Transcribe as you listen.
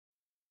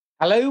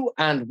Hello,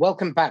 and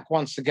welcome back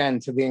once again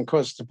to the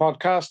Inquisitor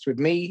podcast with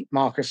me,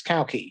 Marcus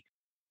Kauke.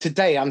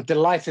 Today, I'm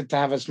delighted to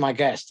have as my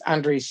guest,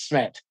 Andries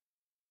Smit.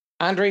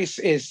 Andries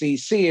is the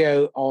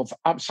CEO of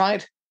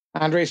Upside.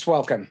 Andries,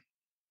 welcome.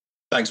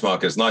 Thanks,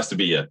 Marcus. Nice to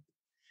be here.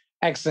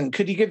 Excellent.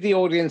 Could you give the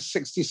audience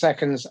 60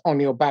 seconds on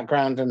your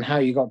background and how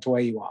you got to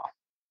where you are?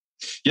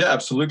 Yeah,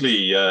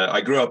 absolutely.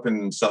 I grew up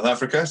in South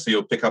Africa, so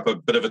you'll pick up a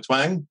bit of a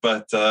twang.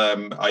 But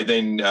I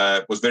then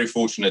was very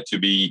fortunate to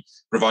be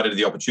provided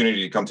the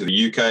opportunity to come to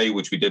the UK,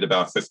 which we did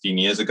about 15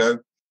 years ago.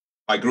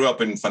 I grew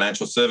up in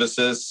financial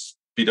services,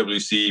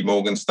 PwC,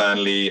 Morgan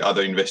Stanley,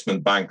 other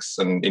investment banks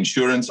and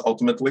insurance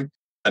ultimately.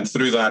 And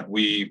through that,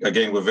 we,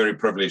 again, were very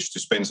privileged to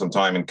spend some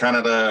time in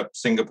Canada,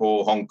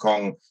 Singapore, Hong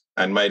Kong,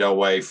 and made our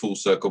way full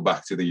circle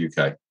back to the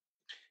UK.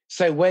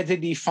 So where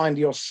did you find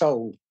your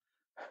soul?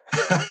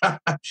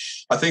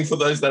 I think for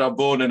those that are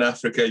born in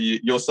Africa,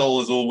 your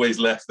soul is always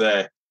left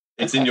there.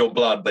 It's in your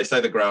blood. They say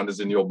the ground is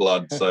in your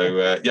blood.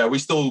 So we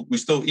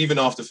still, even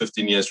after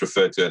 15 years,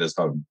 refer to it as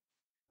home.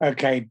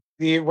 Okay.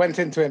 You went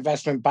into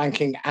investment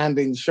banking and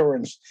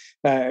insurance.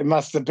 It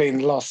must have been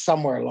lost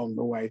somewhere along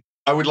the way.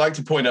 I would like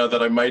to point out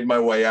that I made my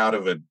way out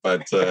of it.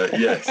 But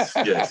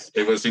yes,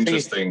 it was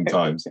interesting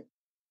times.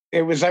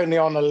 It was only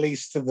on a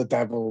lease to the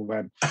devil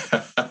then.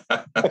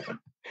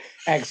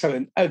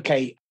 Excellent.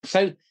 Okay.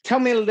 So tell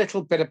me a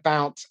little bit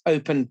about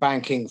open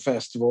banking,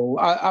 first of all.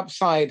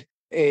 Upside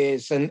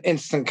is an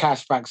instant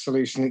cashback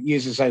solution that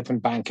uses open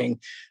banking.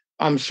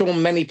 I'm sure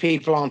many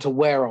people aren't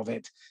aware of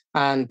it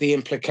and the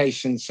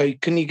implications. So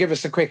can you give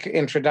us a quick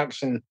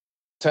introduction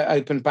to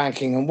open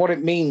banking and what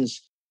it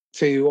means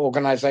to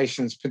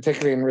organizations,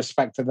 particularly in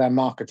respect to their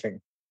marketing?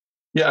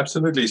 Yeah,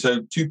 absolutely.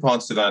 So two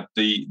parts to that.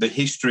 The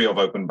history of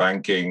open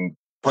banking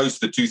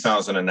post the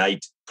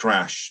 2008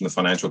 crash and the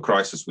financial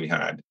crisis we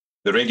had.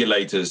 The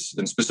regulators,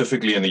 and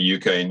specifically in the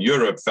UK and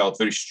Europe, felt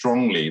very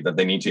strongly that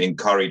they need to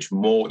encourage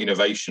more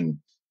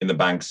innovation in the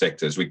bank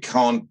sectors. We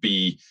can't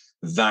be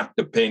that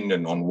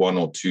dependent on one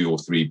or two or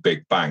three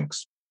big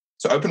banks.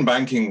 So open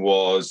banking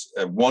was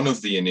one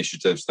of the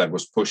initiatives that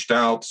was pushed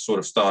out, sort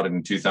of started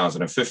in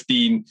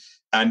 2015.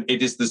 And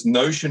it is this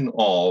notion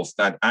of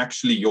that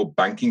actually your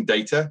banking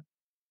data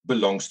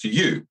belongs to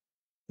you,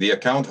 the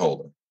account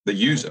holder, the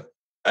user.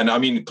 And I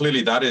mean,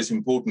 clearly that is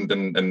important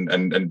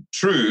and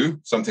true,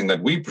 something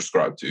that we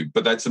prescribe to,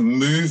 but that's a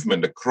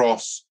movement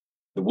across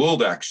the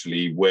world,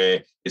 actually,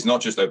 where it's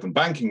not just open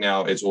banking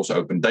now, it's also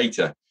open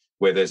data,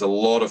 where there's a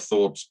lot of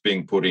thoughts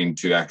being put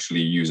into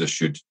actually users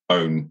should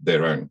own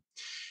their own.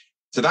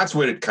 So that's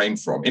where it came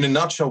from. In a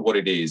nutshell, what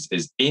it is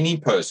any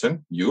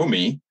person, you or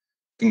me,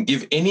 can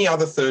give any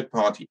other third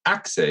party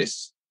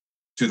access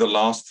to the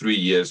last 3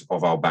 years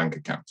of our bank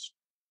accounts.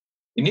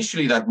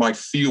 Initially, that might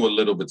feel a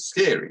little bit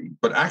scary,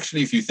 but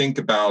actually, if you think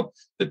about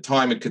the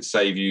time it could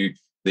save you,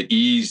 the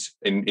ease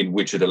in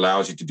which it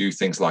allows you to do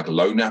things like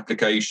loan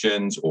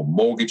applications or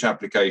mortgage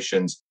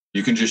applications,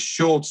 you can just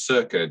short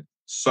circuit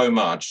so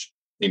much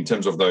in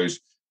terms of those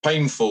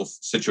painful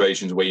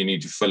situations where you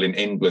need to fill in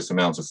endless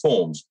amounts of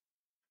forms.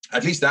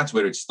 At least that's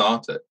where it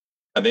started.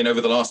 And then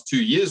over the last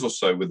 2 years or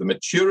so, with the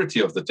maturity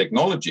of the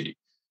technology,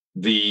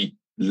 the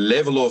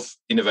level of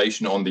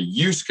innovation on the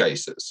use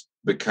cases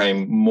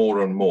became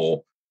more and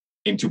more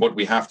into what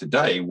we have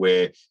today,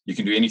 where you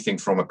can do anything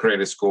from a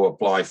credit score,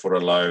 apply for a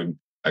loan,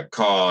 a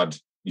card,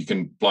 you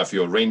can apply for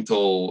your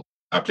rental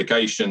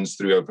applications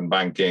through open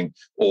banking,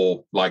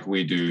 or like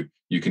we do,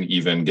 you can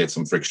even get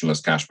some frictionless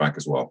cashback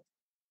as well.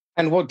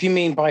 And what do you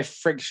mean by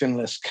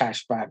frictionless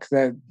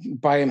cashback?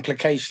 By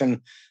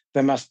implication,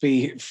 there must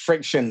be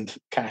frictioned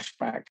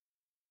cashback.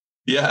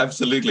 Yeah,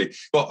 absolutely.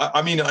 Well,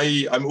 I mean,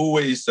 I'm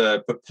always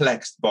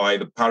perplexed by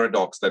the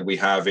paradox that we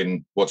have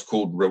in what's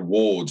called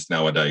rewards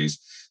nowadays.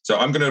 So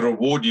I'm going to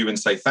reward you and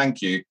say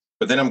thank you,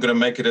 but then I'm going to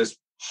make it as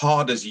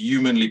hard as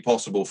humanly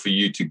possible for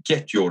you to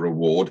get your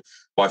reward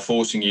by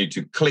forcing you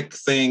to click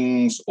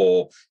things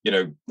or,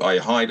 I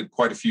hide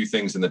quite a few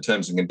things in the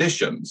terms and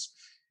conditions.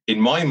 In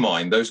my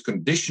mind, those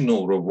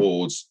conditional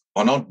rewards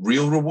are not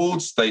real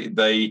rewards.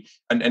 And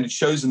it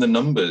shows in the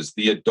numbers,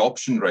 the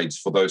adoption rates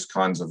for those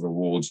kinds of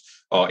rewards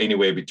are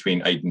anywhere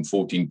between 8 and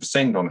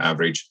 14% on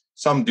average.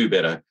 Some do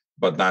better,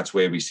 but that's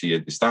where we see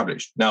it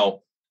established.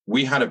 Now,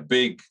 we had a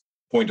big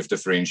point of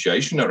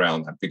differentiation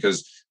around that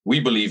because we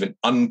believe in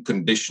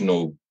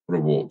unconditional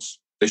rewards.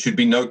 There should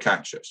be no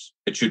catches.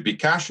 It should be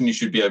cash and you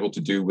should be able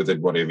to do with it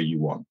whatever you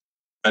want.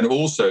 And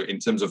also, in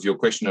terms of your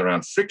question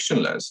around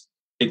frictionless,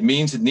 it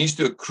means it needs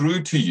to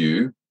accrue to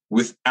you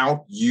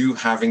without you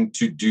having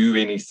to do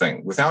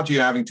anything, without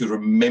you having to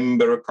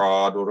remember a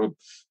card or a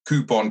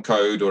coupon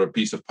code or a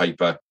piece of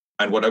paper.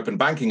 And what open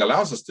banking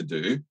allows us to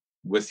do,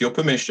 with your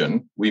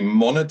permission, we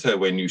monitor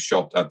when you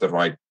shopped at the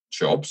right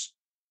shops,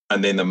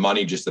 and then the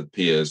money just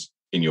appears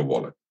in your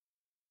wallet.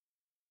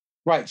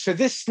 Right. So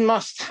this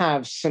must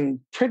have some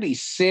pretty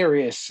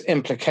serious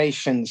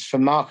implications for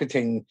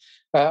marketing.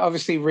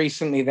 Obviously,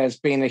 recently, there's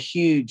been a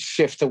huge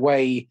shift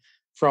away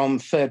from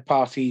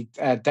third-party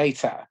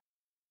data.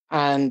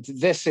 And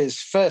this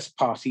is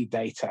first-party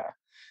data.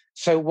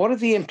 So what are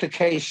the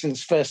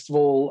implications, first of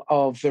all,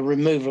 of the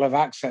removal of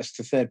access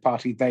to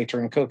third-party data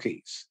and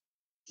cookies?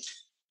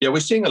 Yeah,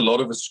 we're seeing a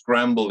lot of a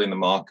scramble in the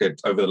market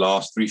over the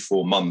last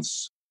 3-4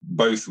 months,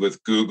 both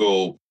with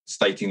Google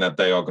stating that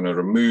they are going to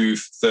remove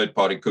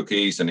third-party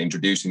cookies and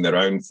introducing their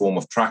own form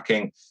of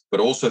tracking,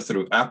 but also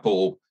through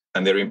Apple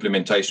and their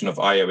implementation of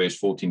iOS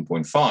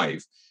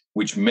 14.5,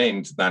 which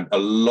meant that a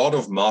lot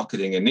of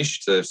marketing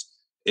initiatives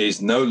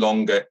is no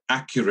longer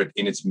accurate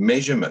in its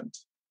measurement.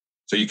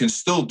 So you can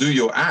still do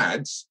your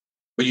ads,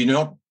 but you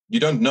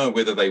don't know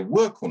whether they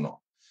work or not.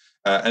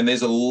 And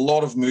there's a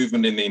lot of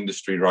movement in the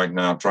industry right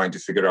now trying to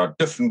figure out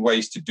different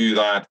ways to do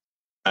that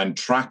and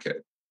track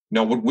it.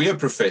 Now, what we are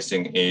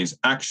professing is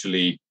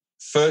actually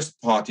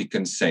first-party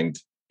consent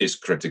is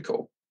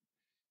critical.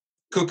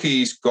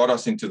 Cookies got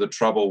us into the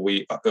trouble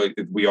we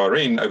are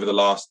in over the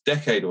last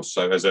decade or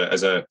so as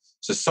a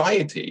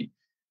society,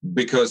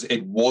 because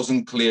it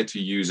wasn't clear to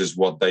users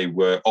what they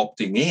were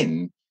opting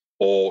in,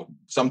 or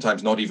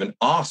sometimes not even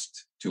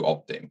asked to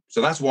opt in.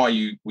 So that's why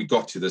we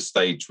got to the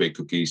stage where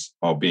cookies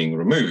are being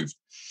removed.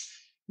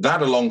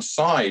 That,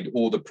 alongside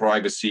all the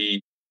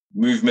privacy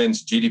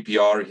movements,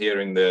 GDPR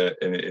here in the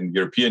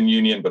European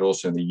Union, but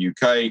also in the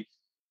UK,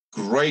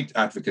 great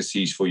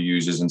advocacies for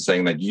users and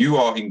saying that you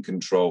are in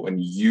control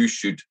and you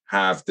should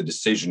have the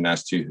decision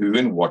as to who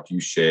and what you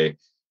share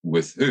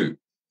with who.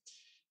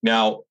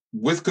 Now,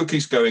 with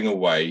cookies going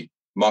away,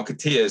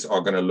 marketeers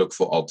are going to look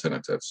for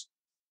alternatives.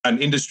 And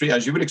industry,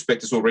 as you would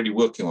expect, is already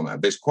working on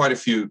that. There's quite a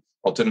few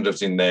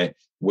alternatives in there,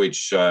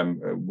 which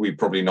we're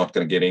probably not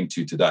going to get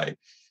into today.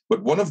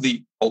 But one of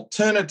the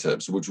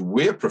alternatives which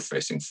we're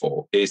professing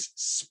for is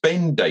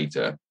spend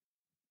data,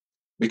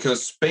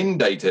 because spend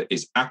data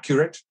is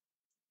accurate,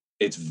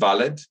 it's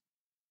valid,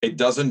 it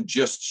doesn't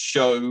just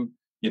show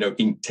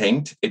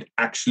intent, it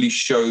actually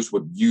shows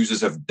what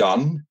users have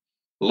done.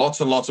 Lots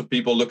and lots of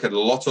people look at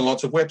lots and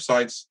lots of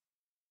websites,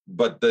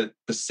 but the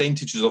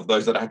percentages of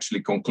those that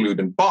actually conclude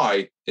and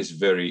buy is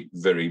very,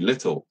 very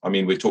little. I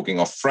mean, we're talking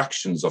of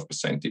fractions of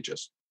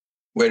percentages,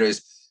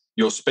 whereas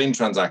your spend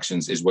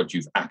transactions is what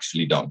you've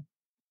actually done.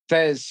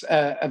 There's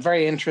a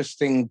very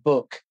interesting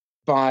book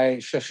by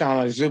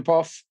Shoshana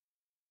Zuboff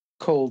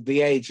called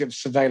The Age of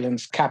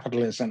Surveillance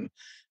Capitalism.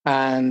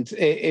 And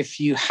if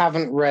you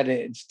haven't read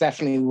it, it's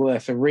definitely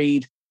worth a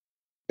read,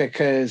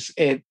 because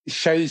it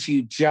shows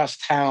you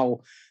just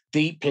how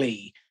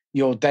deeply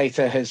your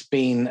data has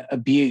been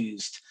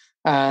abused.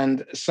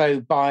 And so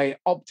by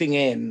opting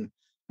in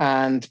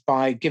and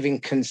by giving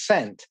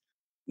consent,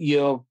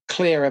 you're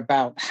clear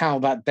about how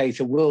that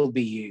data will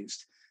be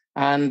used.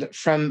 And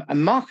from a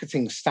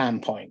marketing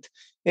standpoint,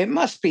 it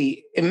must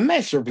be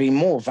immeasurably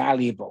more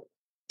valuable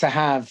to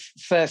have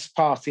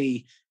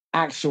first-party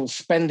actual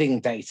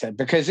spending data,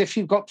 because if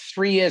you've got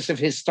 3 years of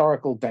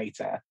historical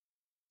data,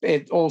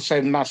 it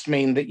also must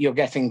mean that you're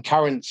getting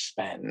current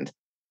spend,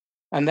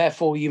 and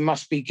therefore you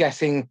must be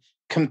getting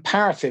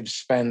comparative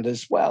spend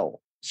as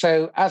well.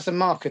 So as a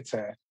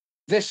marketer,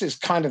 this is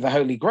kind of the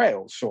holy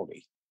grail,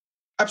 surely.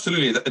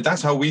 Absolutely.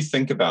 That's how we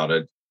think about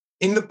it.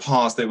 In the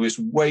past, there was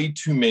way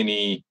too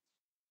many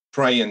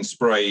pray and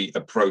spray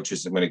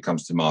approaches when it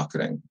comes to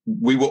marketing.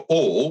 We were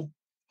all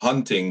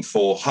hunting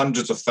for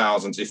hundreds of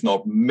thousands, if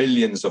not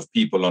millions of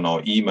people on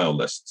our email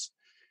lists.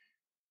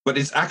 But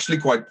it's actually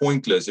quite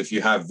pointless if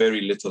you have very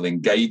little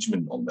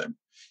engagement on them.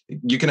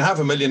 You can have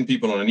 1 million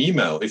people on an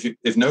email.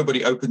 If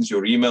nobody opens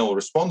your email or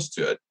responds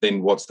to it,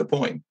 then what's the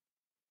point?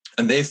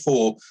 And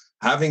therefore,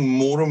 having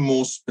more and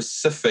more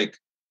specific,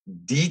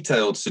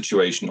 detailed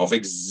situation of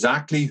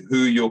exactly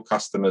who your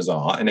customers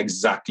are and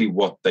exactly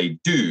what they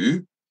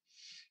do,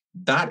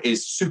 that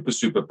is super,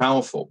 super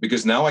powerful,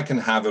 because now I can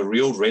have a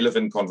real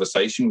relevant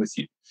conversation with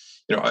you.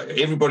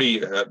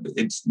 Everybody,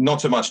 it's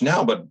not so much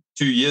now, but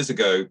 2 years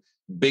ago,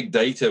 big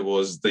data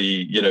was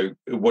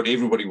what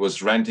everybody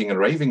was ranting and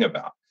raving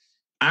about.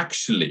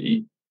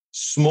 Actually,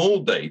 small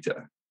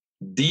data,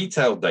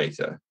 detailed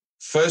data,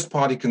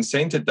 first-party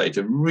consented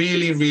data,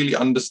 really, really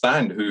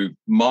understand who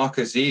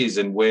Marcus is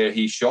and where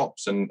he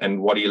shops and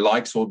what he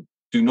likes or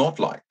do not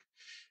like.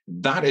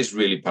 That is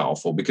really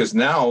powerful, because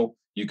now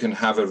you can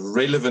have a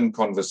relevant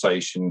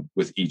conversation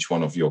with each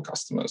one of your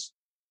customers.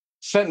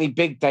 Certainly,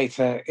 big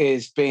data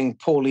is being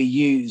poorly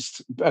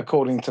used,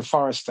 according to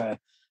Forrester,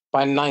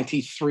 by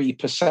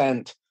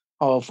 93%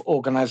 of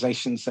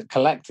organizations that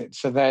collect it.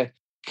 So they're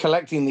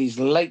collecting these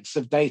lakes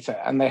of data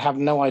and they have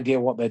no idea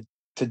what they're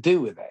to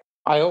do with it.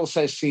 I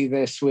also see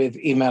this with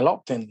email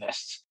opt-in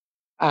lists.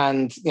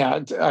 And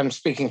I'm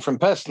speaking from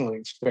personal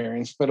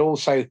experience, but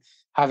also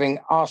having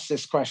asked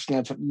this question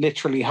of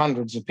literally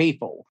hundreds of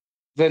people,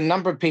 the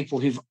number of people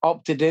who've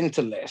opted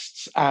into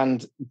lists,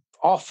 and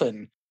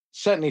often,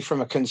 certainly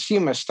from a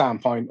consumer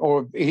standpoint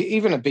or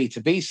even a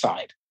B2B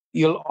side,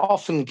 you'll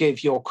often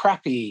give your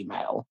crappy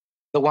email,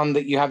 the one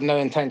that you have no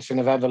intention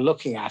of ever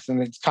looking at.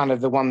 And it's kind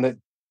of the one that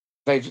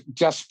they've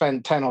just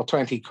spent 10 or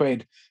 20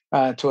 quid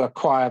to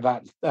acquire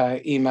that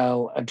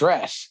email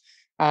address.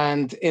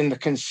 And in the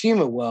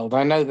consumer world,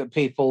 I know that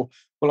people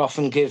will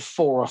often give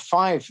 4 or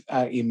 5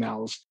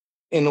 emails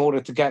in order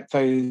to get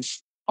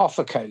those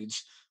offer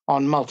codes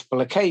on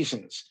multiple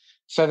occasions.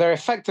 So they're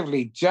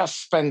effectively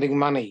just spending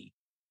money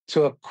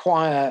to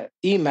acquire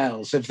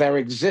emails of their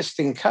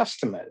existing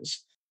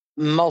customers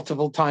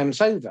multiple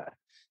times over.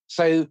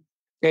 So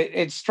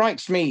it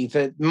strikes me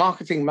that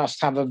marketing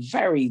must have a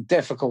very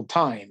difficult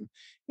time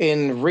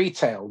in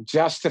retail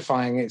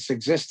justifying its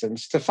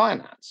existence to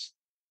finance.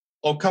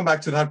 I'll come back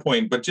to that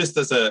point, but just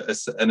as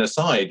an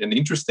aside, and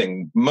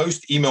interesting,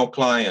 most email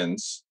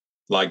clients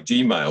like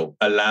Gmail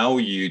allow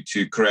you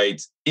to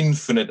create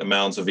infinite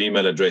amounts of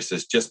email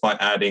addresses just by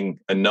adding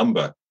a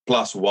number,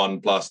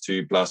 +1,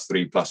 +2,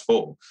 +3,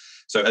 +4.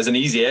 So as an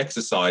easy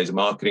exercise, a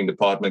marketing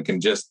department can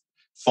just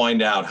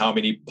find out how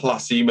many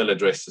plus email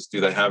addresses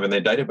do they have in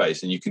their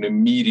database, and you can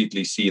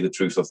immediately see the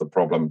truth of the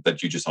problem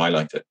that you just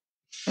highlighted.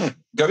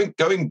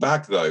 Going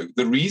back, though,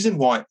 the reason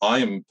why I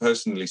am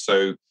personally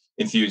so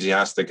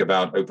enthusiastic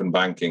about open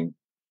banking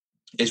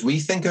is we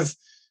think of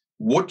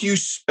what you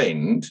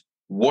spend,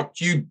 what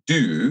you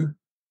do,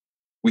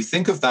 we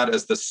think of that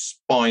as the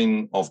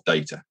spine of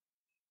data.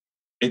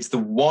 It's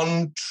the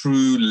one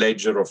true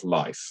ledger of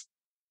life.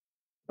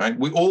 Right?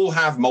 We all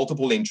have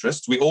multiple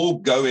interests. We all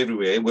go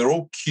everywhere. We're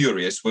all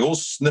curious. We all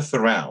sniff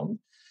around.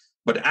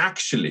 But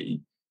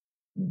actually,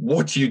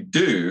 what you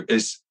do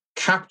is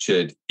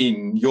captured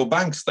in your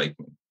bank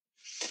statement.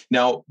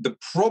 Now, the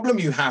problem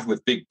you have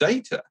with big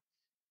data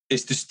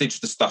is to stitch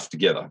the stuff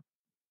together.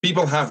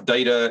 People have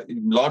data,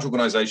 large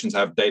organizations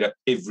have data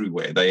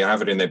everywhere. They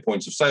have it in their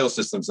points of sale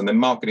systems and their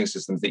marketing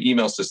systems, the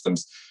email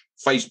systems,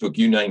 Facebook,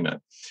 you name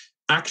it.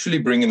 Actually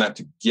bringing that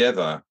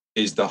together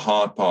is the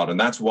hard part. And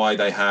that's why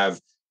they have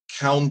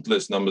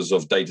countless numbers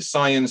of data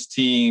science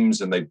teams,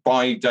 and they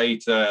buy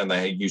data and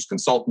they use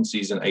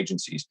consultancies and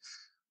agencies.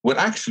 Well,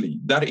 actually,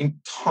 that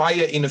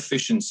entire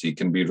inefficiency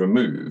can be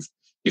removed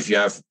if you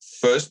have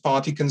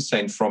first-party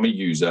consent from a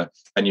user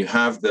and you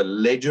have the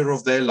ledger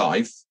of their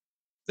life,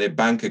 their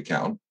bank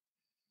account,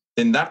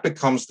 then that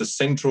becomes the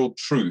central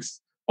truth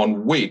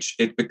on which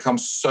it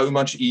becomes so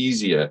much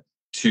easier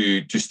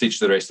to stitch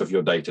the rest of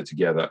your data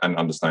together and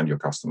understand your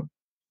customer.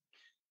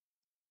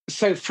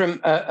 So from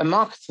a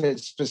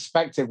marketer's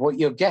perspective, what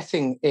you're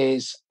getting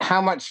is how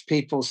much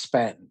people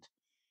spend,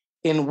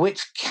 in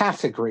which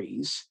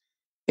categories,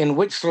 in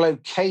which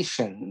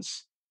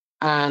locations,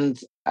 and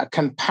a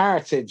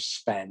comparative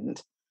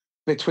spend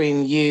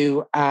between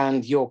you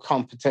and your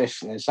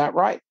competition. Is that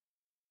right?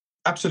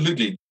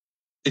 Absolutely.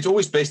 It's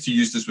always best to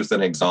use this with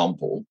an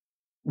example.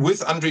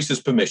 With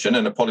Andries's permission,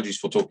 and apologies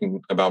for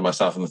talking about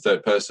myself in the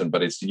third person,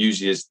 but it's the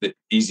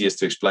easiest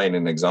to explain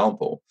an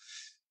example.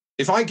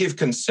 If I give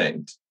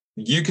consent,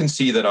 you can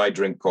see that I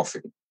drink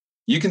coffee.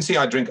 You can see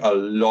I drink a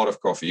lot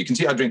of coffee. You can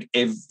see I drink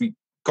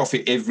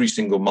coffee every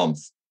single month.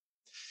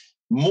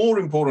 More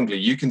importantly,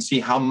 you can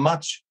see how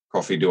much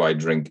coffee do I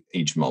drink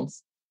each month.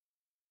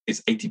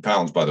 It's 80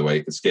 pounds, by the way.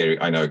 It's scary.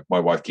 I know my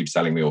wife keeps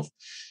telling me off.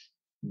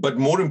 But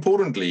more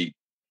importantly,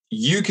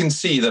 you can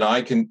see that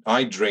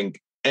I drink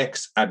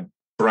X at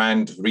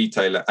brand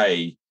retailer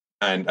A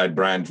and at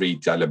brand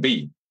retailer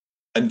B.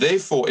 And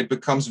therefore, it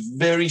becomes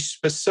very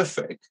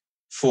specific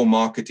for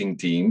marketing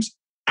teams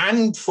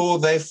and for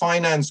their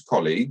finance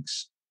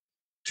colleagues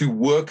to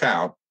work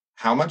out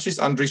how much is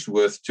Andries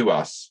worth to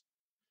us,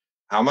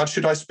 how much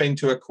should I spend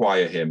to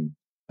acquire him,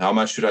 how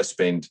much should I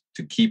spend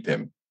to keep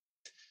him.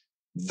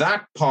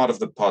 That part of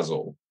the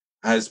puzzle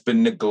has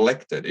been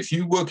neglected. If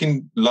you work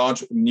in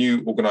large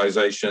new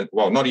organizations,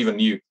 well, not even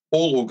new,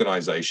 all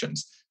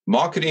organizations,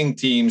 marketing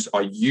teams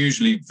are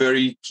usually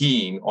very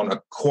keen on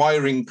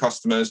acquiring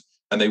customers,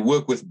 and they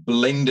work with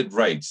blended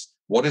rates.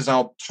 What is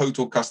our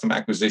total customer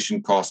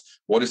acquisition cost?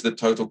 What is the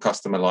total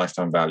customer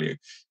lifetime value?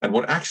 And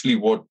what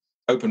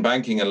open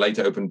banking and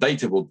later open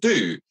data will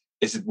do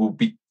is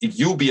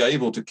you'll be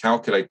able to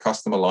calculate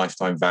customer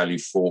lifetime value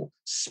for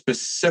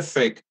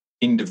specific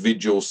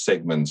individual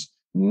segments,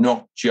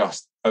 not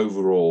just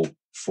overall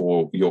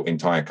for your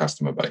entire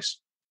customer base.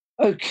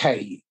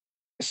 Okay.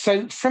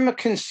 So from a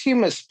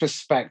consumer's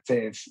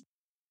perspective,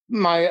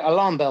 my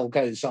alarm bell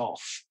goes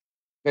off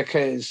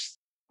because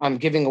I'm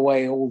giving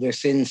away all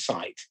this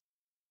insight.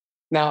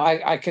 Now,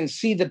 I can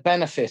see the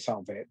benefit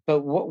of it,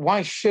 but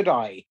why should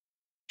I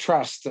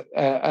trust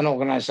an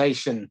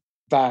organization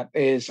that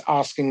is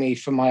asking me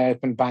for my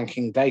open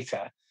banking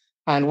data?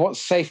 And what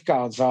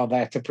safeguards are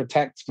there to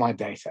protect my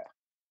data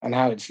and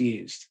how it's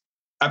used?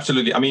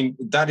 Absolutely. I mean,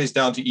 that is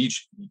down to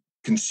each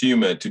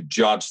consumer to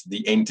judge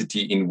the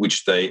entity in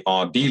which they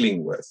are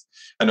dealing with.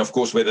 And of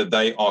course, whether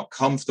they are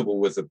comfortable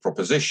with the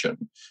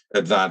proposition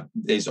that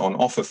is on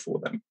offer for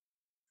them.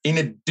 In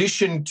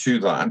addition to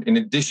that, in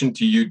addition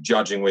to you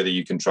judging whether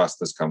you can trust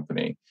this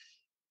company,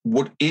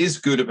 what is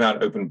good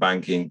about open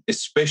banking,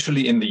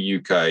 especially in the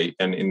UK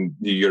and in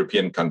the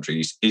European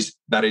countries, is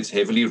that it's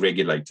heavily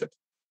regulated.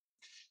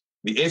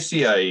 The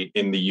FCA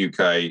in the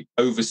UK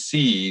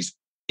oversees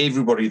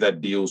everybody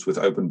that deals with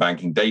open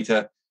banking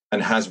data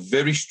and has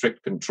very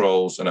strict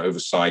controls and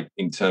oversight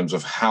in terms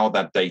of how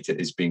that data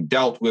is being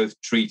dealt with,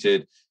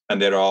 treated,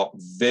 and there are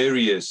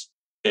various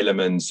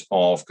elements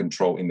of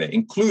control in there,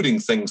 including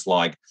things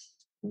like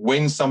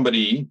when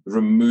somebody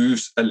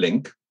removes a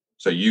link.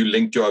 So you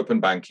linked your open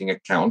banking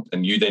account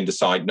and you then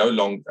decide no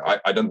longer,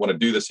 I don't want to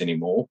do this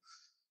anymore.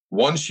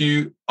 Once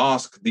you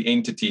ask the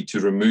entity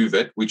to remove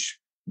it, which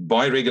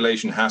by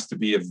regulation has to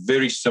be a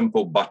very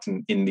simple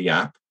button in the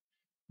app,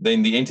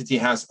 then the entity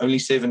has only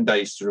 7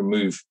 days to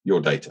remove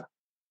your data.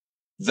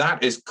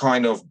 That is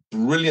kind of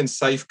brilliant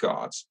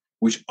safeguards,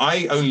 which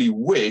I only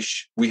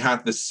wish we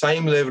had the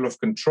same level of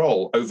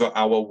control over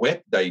our web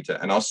data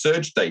and our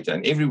search data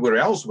and everywhere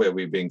else where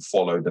we're being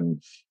followed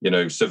and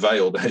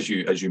surveilled,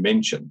 as you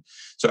mentioned.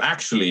 So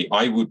actually,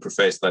 I would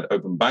profess that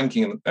open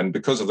banking, and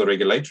because of the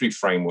regulatory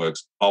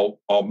frameworks,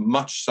 are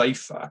much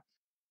safer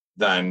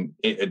than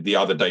the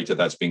other data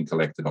that's being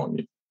collected on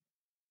you.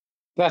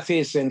 That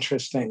is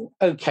interesting.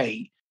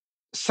 Okay.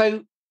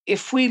 So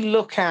if we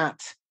look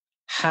at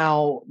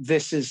how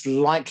this is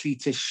likely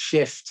to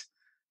shift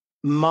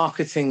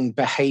marketing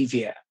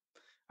behavior,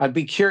 I'd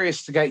be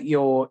curious to get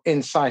your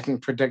insight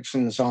and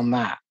predictions on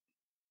that.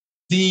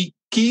 The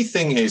key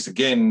thing is,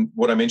 again,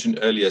 what I mentioned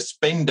earlier,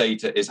 spend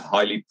data is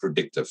highly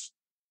predictive.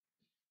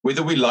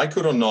 Whether we like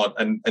it or not,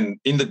 and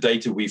in the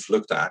data we've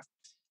looked at,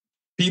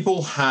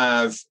 people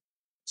have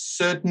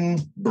certain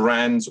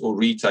brands or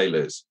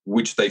retailers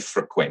which they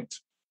frequent.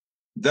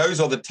 Those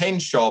are the 10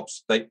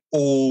 shops they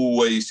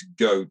always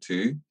go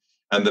to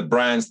and the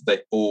brands they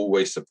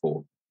always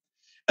support.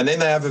 And then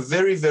they have a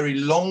very, very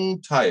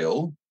long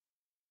tail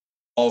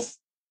of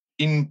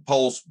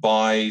impulse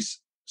buys,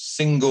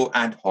 single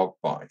ad hoc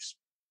buys.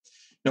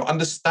 Now,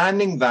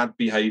 understanding that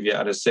behavior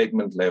at a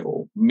segment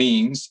level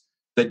means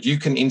that you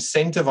can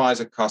incentivize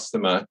a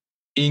customer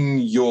in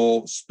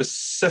your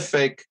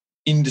specific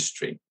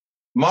industry.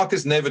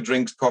 Marcus never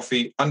drinks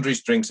coffee.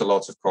 Andries drinks a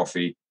lot of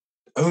coffee.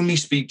 Only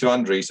speak to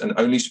Andries and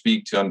only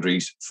speak to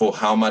Andries for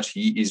how much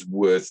he is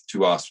worth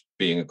to us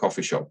being a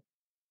coffee shop.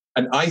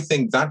 And I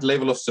think that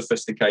level of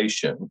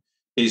sophistication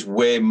is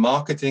where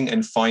marketing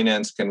and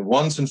finance can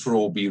once and for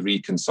all be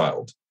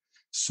reconciled.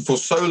 For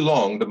so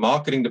long, the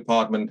marketing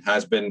department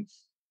has been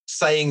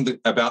talking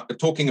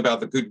about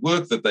the good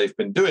work that they've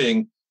been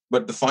doing,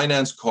 but the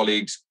finance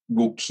colleagues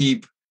will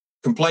keep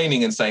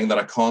complaining and saying that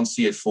I can't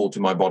see it fall to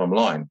my bottom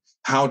line.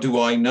 How do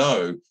I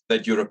know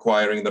that you're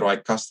acquiring the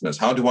right customers?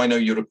 How do I know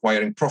you're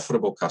acquiring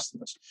profitable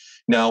customers?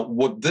 Now,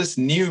 what this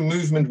new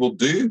movement will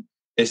do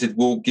is it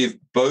will give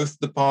both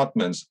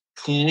departments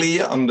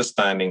clear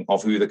understanding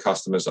of who the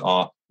customers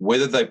are,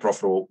 whether they're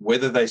profitable,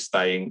 whether they're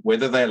staying,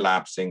 whether they're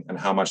lapsing, and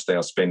how much they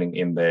are spending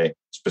in their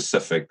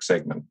specific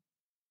segment.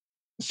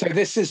 So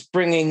this is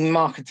bringing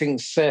marketing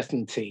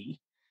certainty,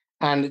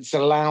 and it's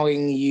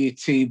allowing you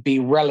to be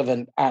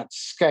relevant at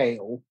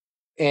scale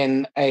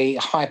in a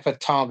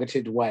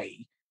hyper-targeted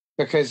way.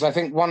 Because I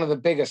think one of the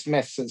biggest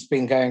myths that's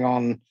been going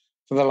on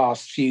for the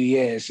last few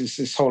years is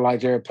this whole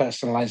idea of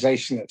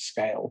personalization at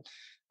scale.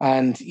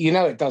 And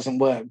it doesn't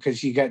work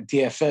because you get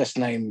dear first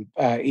name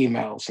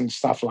emails and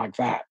stuff like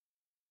that.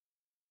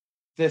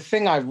 The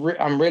thing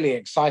I'm really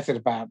excited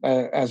about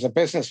as a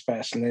business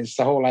person is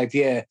the whole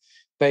idea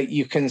that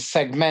you can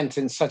segment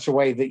in such a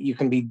way that you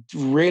can be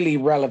really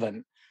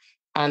relevant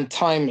and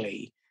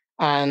timely,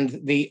 and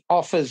the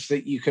offers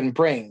that you can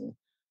bring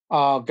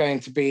are going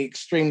to be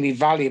extremely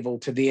valuable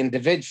to the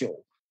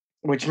individual,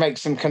 which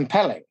makes them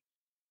compelling.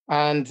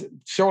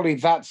 And surely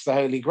that's the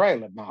holy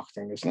grail of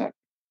marketing, isn't it?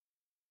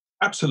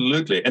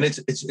 Absolutely. And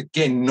it's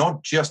again,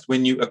 not just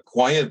when you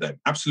acquire them.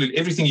 Absolutely.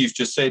 Everything you've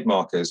just said,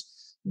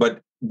 Marcus.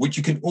 But what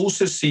you can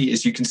also see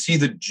is you can see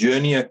the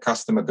journey a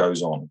customer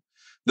goes on.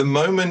 The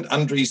moment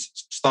Andries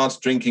starts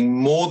drinking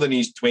more than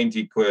his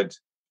 20 quid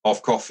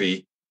of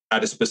coffee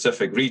at a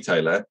specific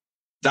retailer,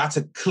 that's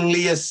a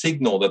clear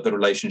signal that the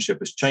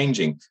relationship is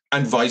changing,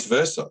 and vice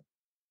versa.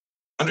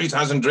 Andries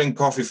hasn't drank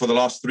coffee for the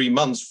last 3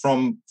 months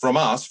from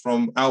us,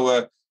 from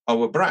our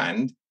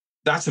brand.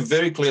 That's a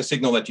very clear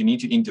signal that you need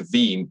to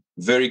intervene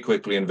very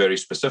quickly and very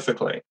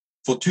specifically.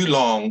 For too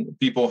long,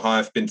 people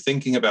have been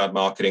thinking about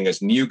marketing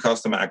as new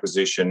customer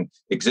acquisition,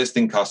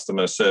 existing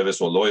customer service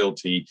or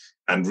loyalty,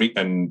 and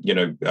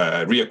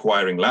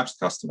reacquiring lapsed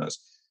customers.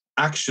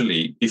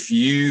 Actually, if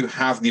you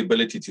have the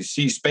ability to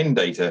see spend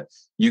data,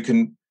 you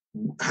can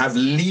have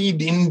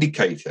lead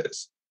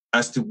indicators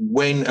as to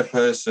when a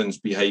person's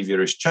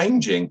behavior is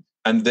changing,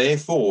 and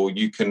therefore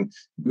you can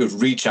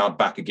reach out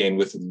back again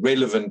with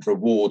relevant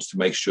rewards to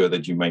make sure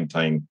that you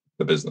maintain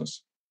the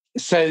business.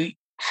 So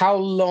how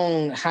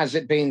long has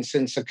it been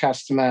since a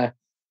customer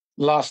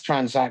last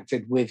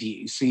transacted with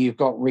you? So you've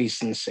got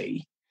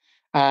recency,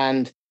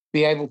 and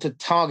be able to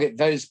target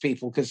those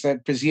people because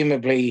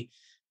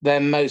they're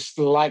most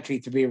likely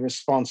to be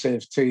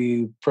responsive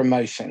to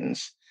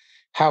promotions.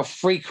 How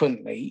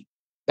frequently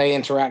they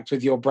interact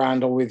with your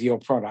brand or with your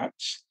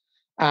products,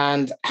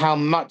 and how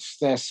much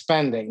they're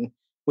spending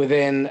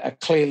within a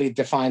clearly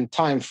defined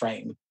time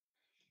frame.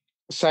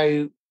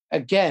 So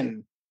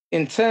again,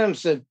 in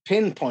terms of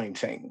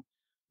pinpointing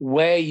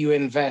where you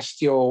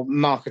invest your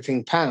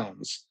marketing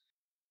pounds,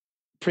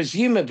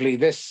 presumably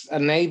this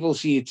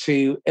enables you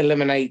to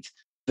eliminate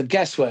the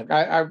guesswork.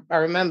 I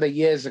remember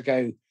years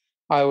ago,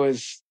 I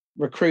was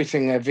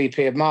recruiting a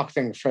VP of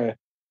marketing for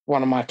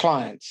one of my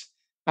clients,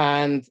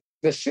 and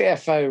the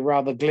CFO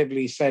rather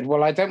glibly said,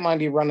 well, I don't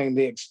mind you running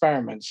the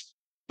experiments,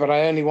 but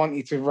I only want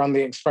you to run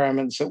the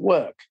experiments at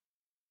work.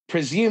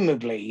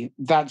 Presumably,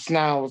 that's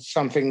now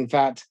something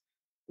that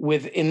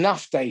with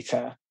enough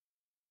data,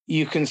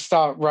 you can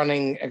start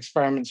running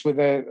experiments with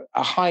a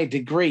high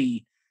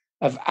degree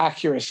of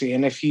accuracy.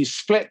 And if you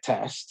split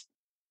test,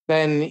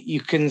 then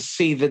you can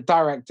see the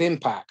direct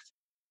impact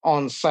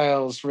on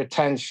sales,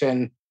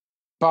 retention,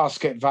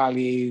 basket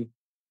value,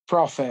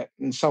 profit,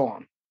 and so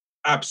on.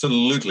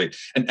 Absolutely.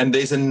 And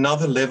there's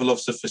another level of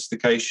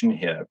sophistication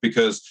here,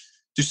 because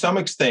to some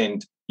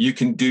extent, you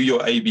can do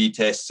your A/B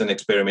tests and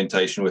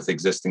experimentation with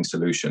existing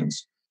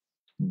solutions,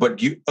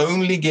 but you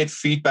only get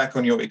feedback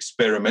on your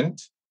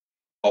experiment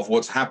of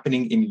what's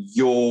happening in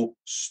your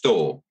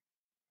store.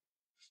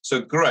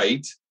 So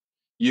great,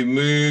 you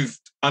moved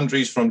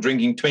Andries from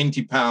drinking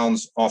 20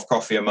 pounds of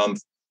coffee a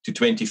month to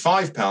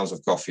 25 pounds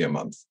of coffee a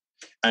month.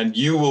 And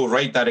you will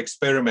rate that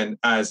experiment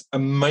as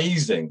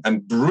amazing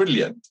and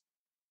brilliant.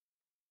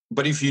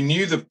 But if you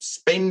knew the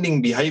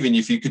spending behavior, and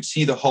if you could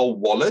see the whole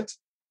wallet,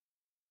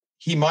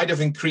 he might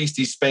have increased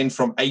his spend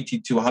from 80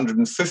 to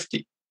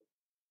 150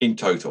 in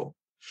total.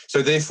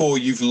 So therefore,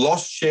 you've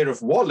lost share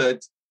of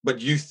wallet, but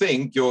you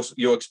think your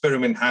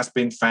experiment has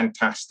been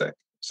fantastic,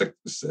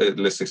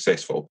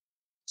 successful.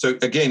 So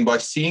again, by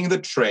seeing the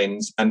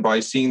trends and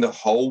by seeing the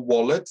whole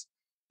wallet,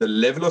 the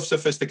level of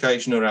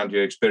sophistication around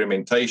your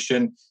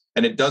experimentation,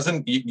 and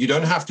you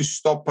don't have to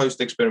stop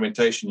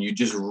post-experimentation, you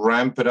just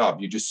ramp it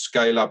up, you just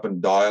scale up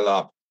and dial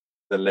up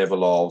the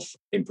level of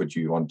input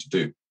you want to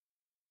do.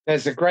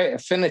 There's a great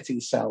affinity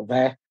cell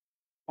there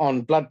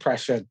on blood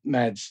pressure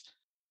meds.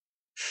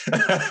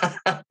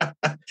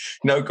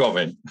 No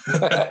comment.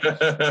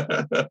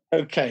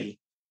 Okay.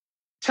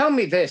 Tell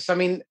me this. I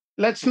mean,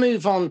 let's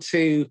move on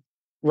to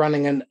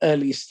running an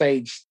early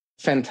stage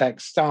fintech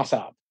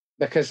startup,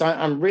 because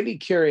I'm really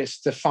curious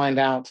to find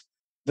out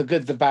the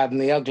good, the bad,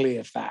 and the ugly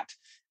of that.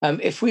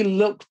 If we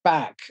look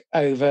back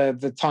over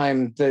the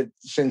time that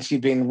since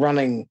you've been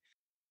running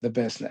the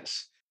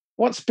business,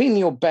 what's been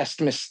your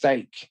best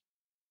mistake?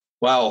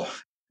 Wow,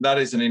 that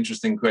is an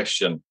interesting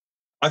question.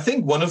 I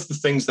think one of the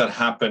things that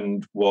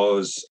happened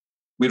was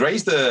we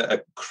raised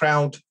a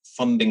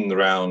crowdfunding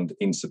round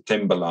in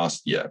September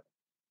last year.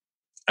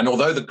 And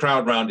although the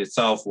crowd round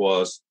itself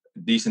was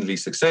decently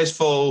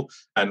successful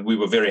and we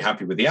were very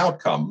happy with the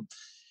outcome,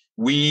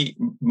 we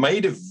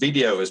made a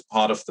video as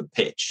part of the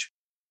pitch.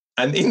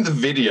 And in the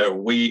video,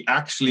 we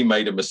actually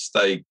made a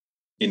mistake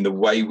in the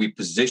way we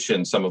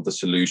positioned some of the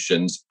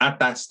solutions. At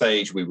that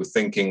stage, we were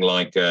thinking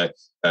like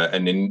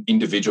an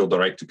individual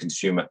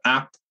direct-to-consumer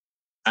app.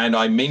 And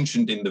I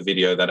mentioned in the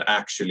video that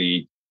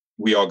actually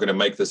we are going to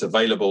make this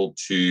available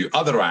to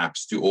other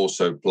apps to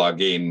also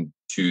plug in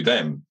to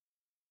them.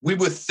 We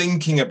were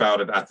thinking about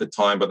it at the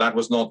time, but that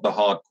was not the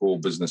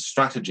hardcore business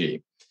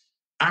strategy.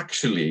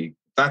 Actually,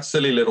 that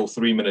silly little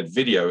 3-minute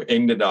video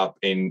ended up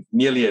in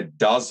nearly a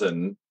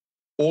dozen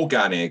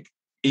organic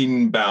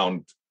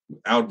inbound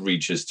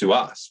outreaches to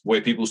us,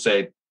 where people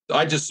said,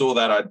 I just saw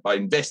that I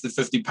invested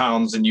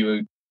 £50 in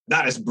you.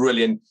 That is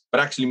brilliant. But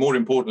actually, more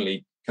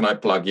importantly, can I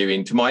plug you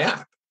into my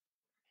app?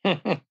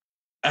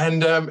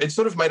 And it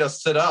sort of made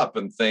us sit up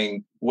and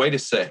think, wait a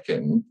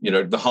second,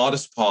 the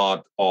hardest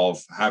part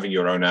of having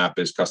your own app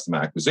is customer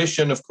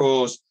acquisition, of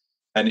course.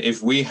 And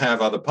if we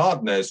have other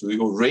partners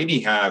who already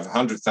have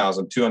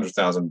 100,000,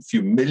 200,000,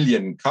 few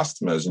million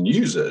customers and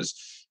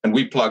users, and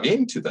we plug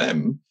into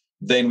them,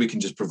 then we can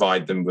just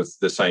provide them with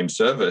the same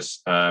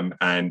service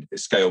and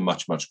scale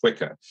much, much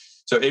quicker.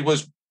 So it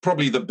was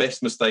probably the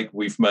best mistake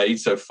we've made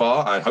so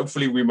far.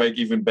 Hopefully we make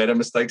even better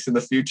mistakes in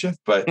the future,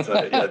 but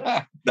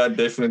yeah, that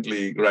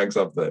definitely ranks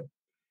up there.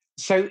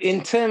 So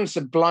in terms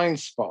of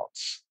blind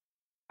spots,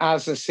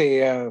 as a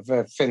CEO of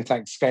a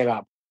fintech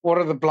scale-up, what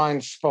are the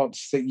blind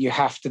spots that you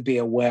have to be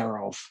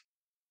aware of?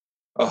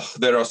 Oh,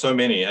 there are so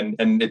many.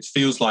 And it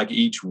feels like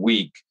each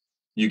week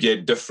you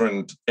get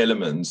different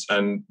elements.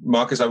 And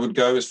Marcus, I would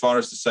go as far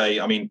as to say,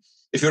 I mean,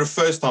 if you're a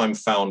first-time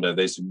founder,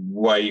 there's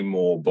way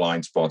more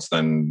blind spots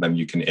than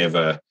you can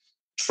ever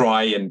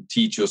try and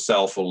teach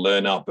yourself or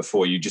learn up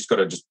before. You just got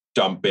to just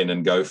jump in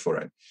and go for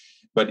it.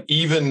 But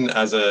even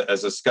as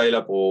a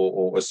scale-up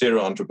or a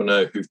serial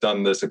entrepreneur who've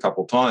done this a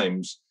couple of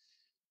times,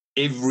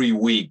 every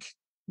week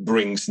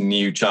brings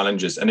new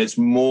challenges. And it's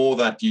more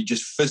that you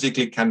just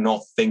physically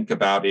cannot think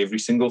about every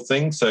single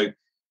thing. So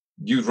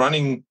you're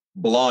running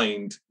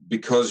blind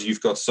because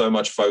you've got so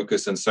much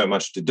focus and so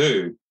much to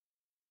do.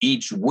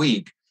 Each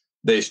week,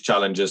 there's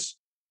challenges,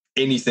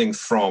 anything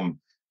from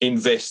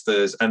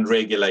investors and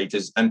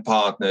regulators and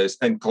partners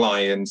and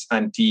clients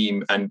and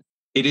team. And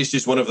it is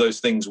just one of those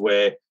things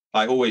where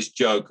I always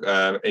joke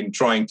in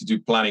trying to do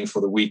planning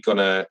for the week on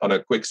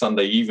a quick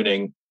Sunday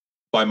evening.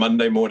 By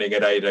Monday morning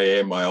at 8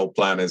 a.m., my whole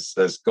plan has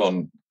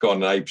gone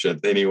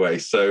apeshit anyway.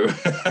 So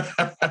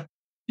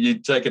you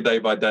take it day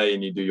by day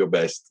and you do your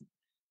best.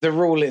 The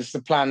rule is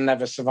the plan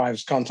never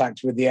survives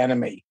contact with the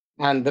enemy.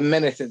 And the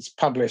minute it's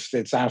published,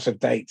 it's out of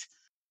date.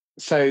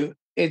 So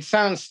it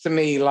sounds to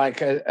me like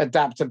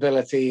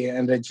adaptability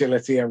and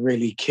agility are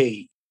really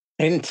key.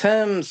 In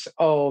terms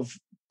of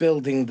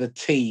building the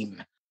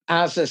team,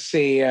 as a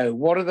CEO,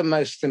 what are the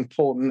most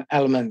important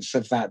elements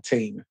of that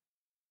team?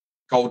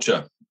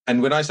 Culture.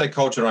 And when I say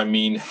culture, I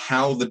mean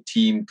how the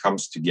team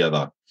comes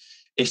together,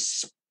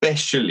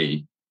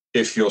 especially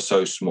if you're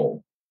so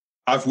small.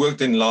 I've worked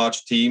in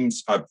large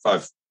teams. I've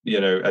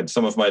at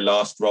some of my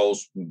last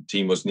roles, the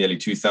team was nearly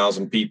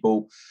 2,000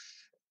 people.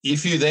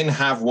 If you then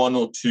have one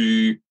or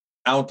two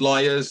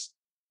outliers,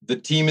 the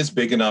team is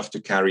big enough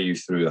to carry you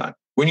through that.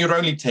 When you're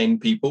only 10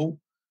 people,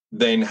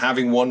 then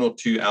having one or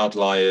two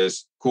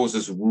outliers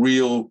causes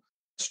real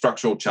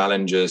structural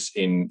challenges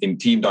in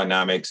team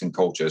dynamics and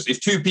cultures. If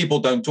two people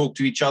don't talk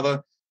to each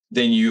other,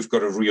 then you've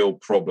got a real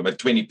problem, a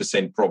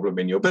 20% problem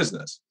in your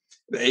business.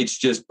 It's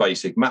just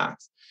basic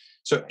math.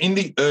 So in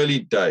the early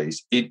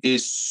days, it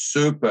is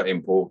super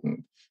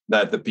important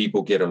that the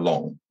people get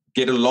along,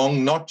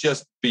 not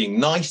just being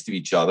nice to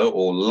each other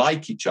or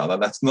like each other.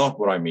 That's not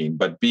what I mean,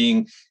 but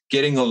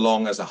getting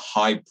along as a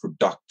high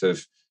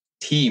productive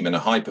team and a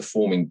high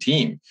performing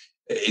team.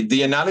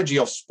 The analogy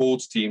of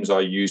sports teams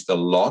are used a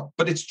lot,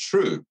 but it's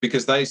true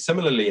because they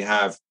similarly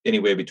have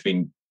anywhere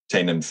between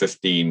 10 and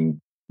 15,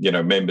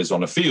 members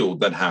on a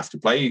field that have to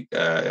play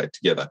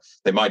together.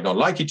 They might not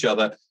like each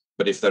other,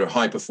 but if they're a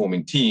high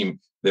performing team,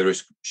 there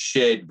is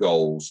shared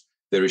goals,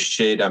 there is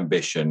shared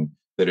ambition,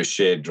 there is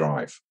shared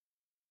drive.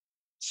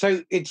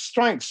 So it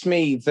strikes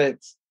me that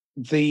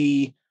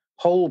the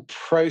whole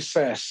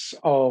process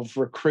of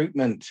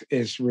recruitment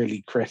is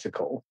really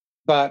critical,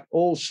 but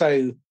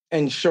also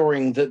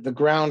ensuring that the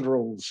ground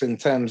rules in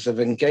terms of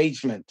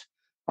engagement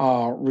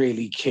are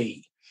really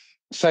key.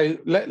 So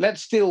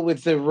let's deal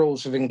with the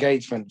rules of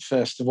engagement,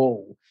 first of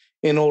all,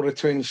 in order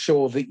to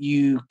ensure that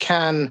you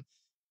can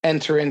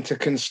enter into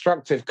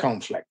constructive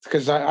conflict,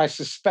 because I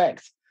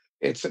suspect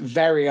it's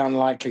very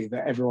unlikely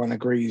that everyone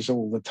agrees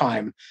all the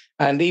time.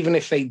 And even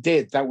if they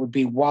did, that would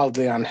be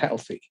wildly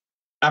unhealthy.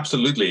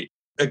 Absolutely.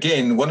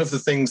 Again, one of the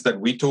things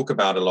that we talk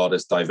about a lot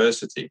is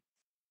diversity.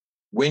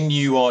 When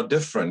you are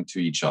different to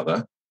each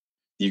other,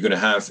 you're going to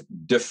have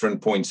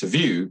different points of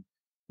view,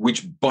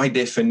 which by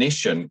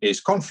definition is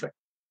conflict.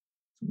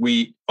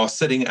 We are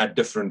sitting at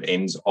different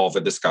ends of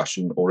a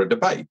discussion or a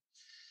debate.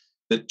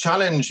 The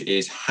challenge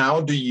is,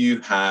 how do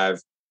you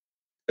have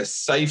a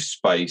safe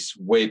space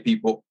where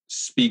people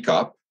speak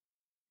up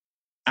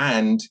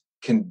and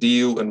can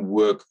deal and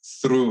work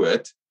through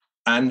it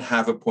and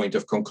have a point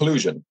of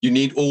conclusion? You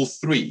need all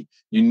three.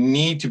 You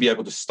need to be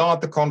able to start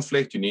the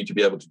conflict, you need to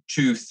be able to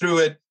chew through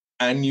it,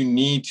 and you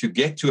need to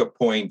get to a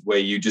point where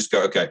you just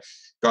go, okay,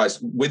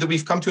 guys, whether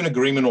we've come to an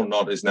agreement or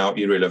not is now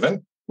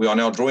irrelevant. We are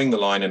now drawing the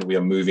line and we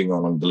are moving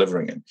on and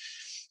delivering it.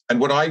 And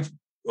what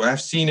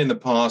I've seen in the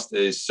past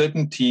is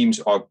certain teams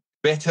are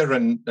better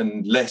and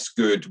less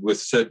good with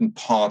certain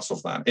parts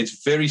of that.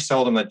 It's very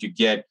seldom that you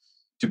get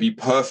to be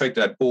perfect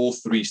at all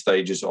three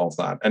stages of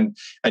that. And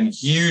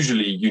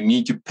usually you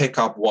need to pick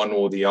up one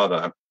or the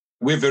other.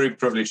 We're very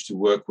privileged to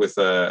work with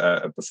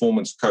a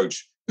performance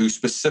coach who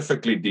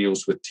specifically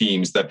deals with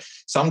teams that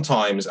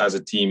sometimes as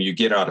a team you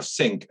get out of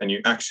sync and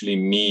you actually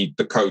need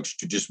the coach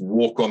to just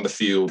walk on the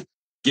field,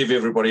 give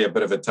everybody a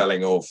bit of a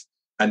telling off,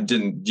 and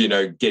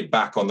didn't, get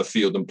back on the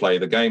field and play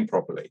the game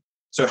properly.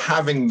 So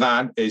having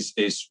that is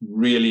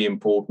really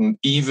important.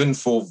 Even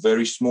for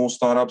very small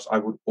startups, I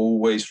would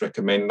always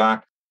recommend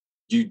that.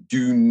 You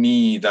do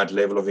need that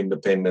level of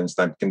independence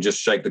that can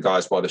just shake the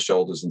guys by the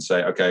shoulders and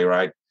say, okay,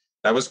 right,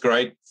 that was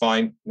great,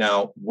 fine.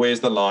 Now, where's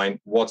the line?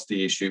 What's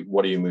the issue?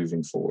 What are you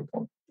moving forward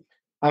on?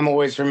 I'm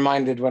always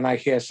reminded when I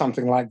hear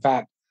something like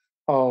that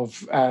of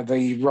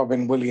the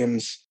Robin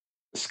Williams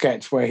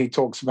sketch where he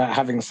talks about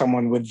having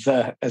someone with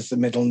 "the" as the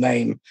middle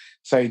name.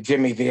 So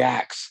Jimmy the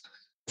Axe,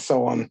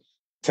 so on,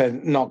 to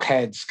knock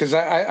heads. Because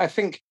I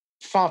think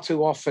far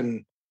too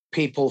often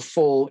people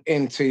fall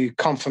into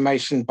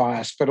confirmation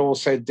bias, but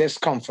also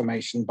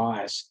disconfirmation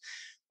bias,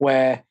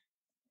 where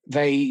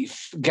they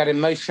get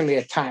emotionally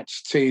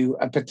attached to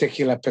a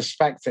particular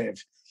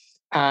perspective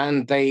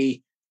and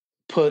they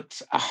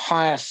put a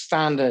higher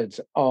standard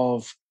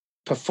of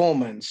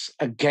performance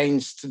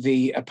against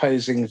the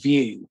opposing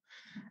view.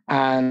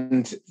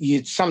 And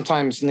you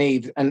sometimes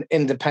need an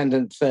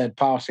independent third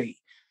party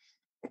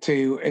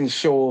to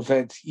ensure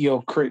that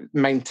you're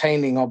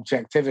maintaining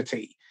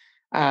objectivity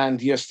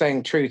and you're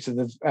staying true to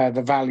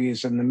the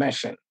values and the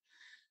mission.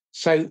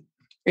 So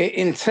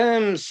in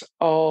terms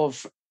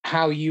of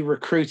how you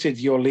recruited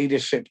your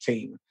leadership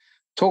team,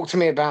 talk to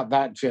me about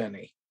that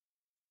journey.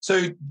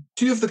 So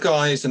two of the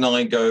guys and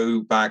I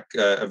go back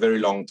a very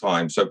long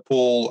time. So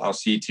Paul, our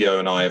CTO,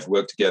 and I have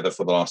worked together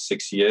for the last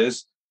 6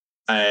 years.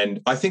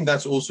 And I think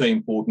that's also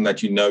important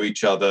that you know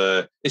each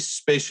other,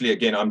 especially,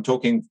 again, I'm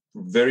talking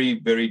very,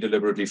 very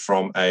deliberately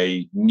from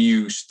a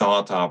new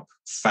startup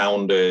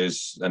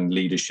founders and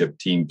leadership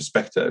team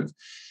perspective.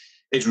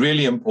 It's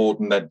really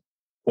important that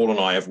Paul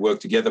and I have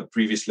worked together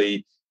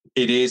previously.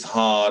 It is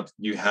hard.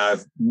 You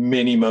have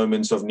many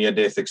moments of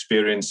near-death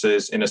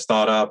experiences in a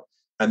startup.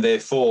 And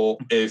therefore,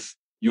 if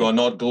you are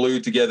not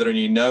glued together and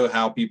you know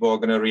how people are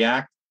going to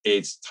react,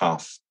 it's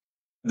tough.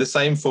 The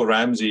same for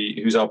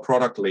Ramsey, who's our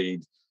product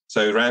lead.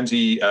 So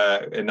Ramsey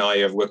and I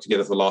have worked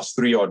together for the last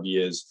 3 odd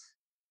years,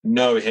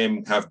 know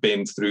him, have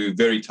been through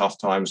very tough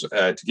times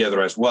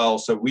together as well.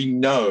 So we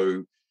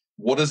know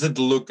what does it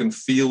look and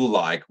feel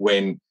like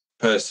when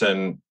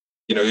person,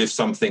 if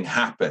something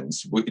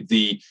happens,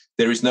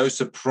 there is no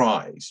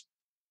surprise.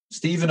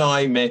 Steve and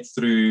I met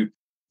through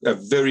a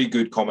very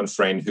good common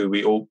friend who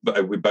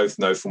we both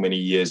know for many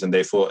years, and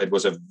therefore it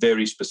was a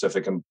very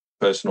specific and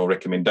personal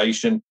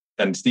recommendation.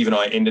 And Steve and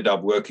I ended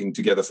up working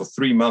together for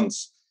 3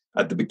 months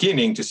at the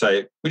beginning to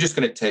say, we're just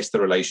going to test the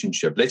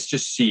relationship. Let's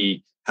just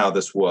see how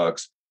this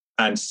works.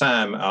 And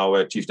Sam,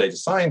 our chief data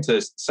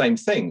scientist, same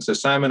thing. So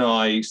Sam and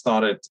I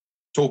started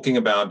talking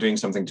about doing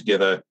something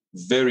together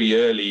very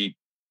early,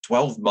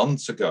 12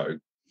 months ago.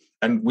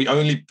 And we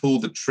only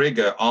pulled the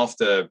trigger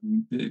after,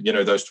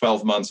 those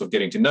 12 months of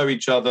getting to know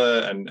each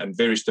other and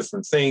various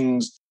different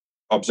things,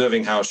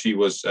 observing how she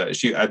was,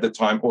 she at the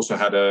time also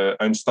had her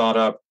own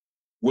startup,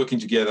 working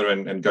together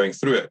and going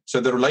through it. So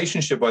the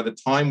relationship, by the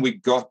time we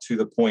got to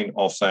the point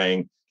of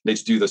saying,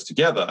 let's do this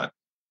together,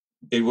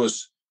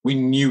 we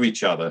knew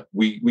each other.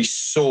 We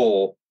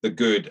saw the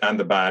good and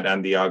the bad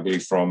and the ugly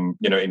from,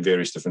 in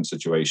various different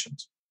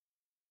situations.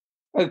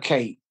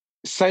 Okay.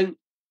 So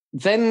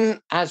then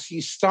as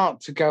you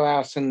start to go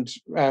out and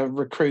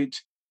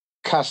recruit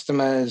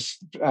customers,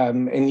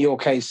 in your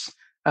case,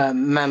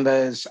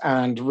 members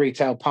and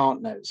retail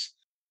partners,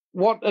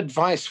 what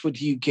advice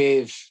would you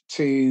give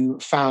to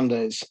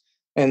founders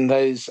in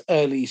those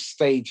early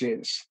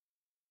stages?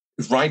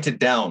 Write it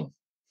down.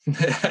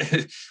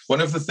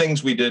 One of the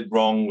things we did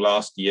wrong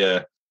last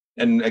year,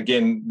 and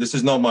again, this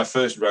is not my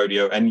first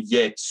rodeo, and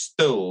yet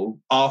still,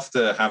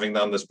 after having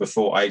done this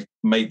before, I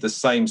made the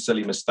same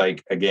silly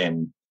mistake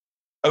again.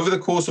 Over the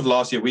course of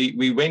last year,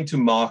 we went to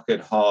market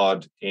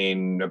hard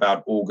in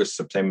about August,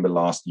 September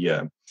last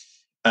year.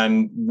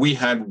 And we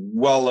had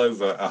well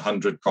over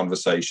 100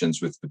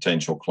 conversations with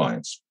potential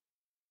clients.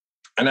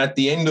 And at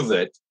the end of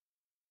it,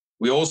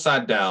 we all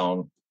sat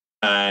down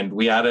and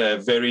we had a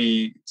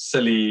very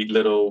silly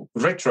little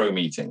retro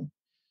meeting.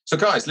 So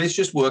guys, let's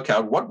just work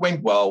out what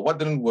went well, what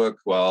didn't work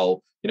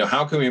well,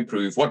 how can we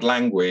improve, what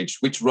language,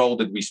 which role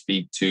did we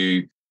speak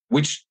to,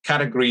 which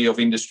category of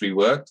industry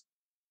worked.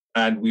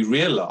 And we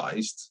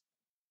realized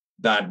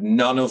that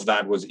none of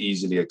that was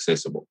easily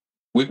accessible.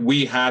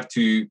 We had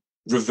to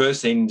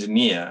reverse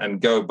engineer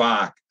and go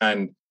back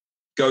and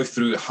go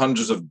through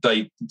hundreds of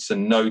dates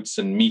and notes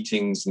and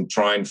meetings and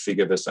try and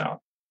figure this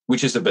out,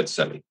 which is a bit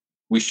silly.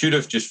 We should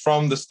have just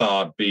from the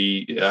start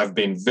have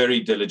been very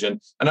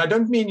diligent. And I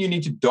don't mean you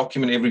need to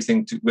document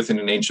everything within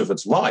an inch of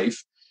its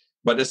life,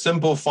 but a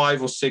simple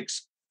 5 or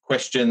 6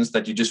 questions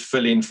that you just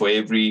fill in for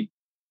every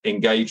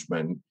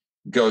engagement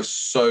goes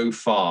so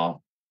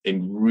far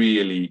in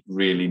really,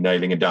 really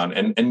nailing it down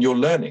and your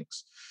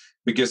learnings.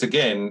 Because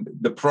again,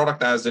 the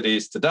product as it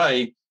is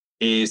today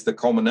is the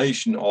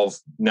culmination of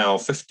now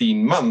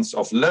 15 months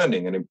of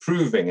learning and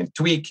improving and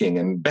tweaking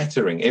and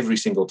bettering every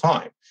single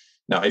time.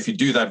 Now, if you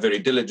do that very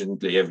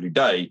diligently every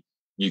day,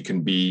 you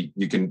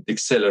can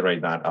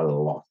accelerate that a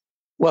lot.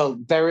 Well,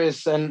 there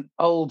is an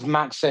old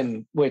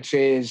maxim, which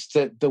is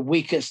that the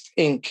weakest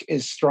ink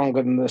is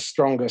stronger than the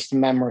strongest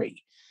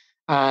memory.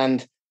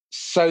 And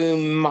so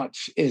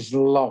much is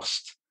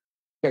lost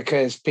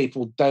because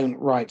people don't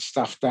write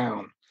stuff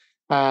down.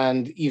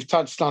 And you've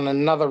touched on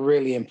another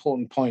really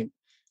important point,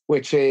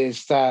 which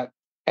is that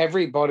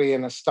everybody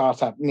in a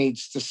startup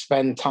needs to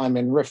spend time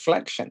in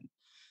reflection.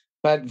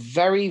 But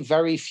very,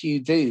 very few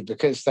do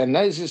because their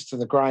nose is to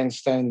the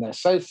grindstone. They're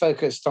so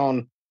focused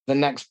on the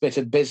next bit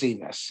of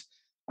busyness.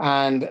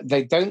 And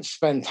they don't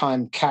spend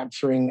time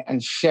capturing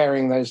and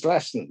sharing those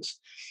lessons,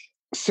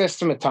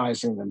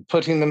 systematizing them,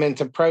 putting them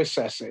into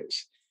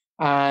processes,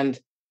 and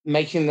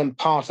making them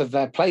part of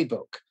their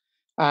playbook.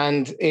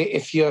 And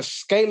if you're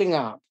scaling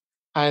up,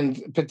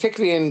 and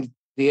particularly in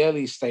the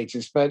early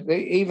stages, but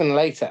even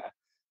later,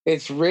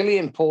 it's really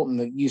important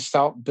that you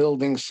start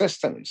building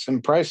systems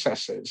and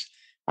processes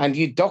and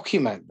you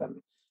document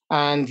them.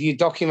 And you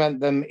document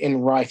them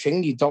in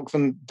writing, you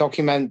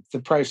document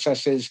the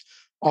processes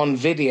on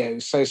video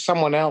so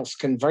someone else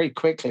can very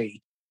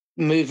quickly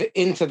move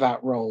into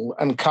that role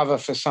and cover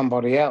for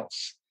somebody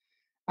else.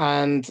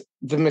 And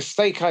the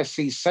mistake I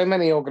see so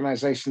many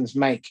organizations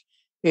make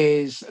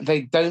is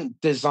they don't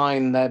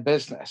design their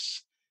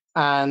business.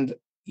 And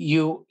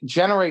you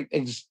generate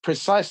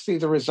precisely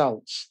the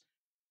results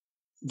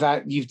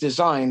that you've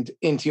designed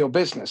into your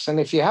business. And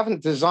if you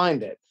haven't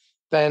designed it,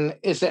 then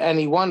is it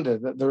any wonder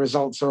that the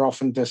results are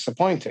often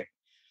disappointing?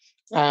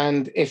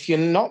 And if you're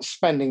not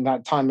spending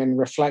that time in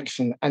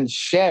reflection and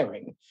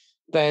sharing,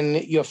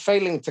 then you're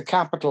failing to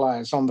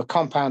capitalize on the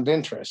compound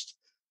interest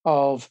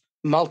of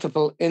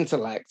multiple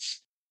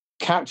intellects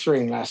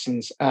capturing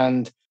lessons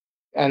and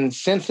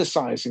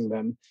synthesizing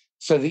them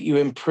so that you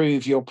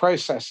improve your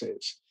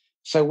processes.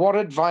 So what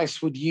advice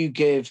would you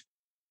give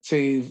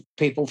to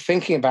people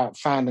thinking about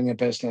founding a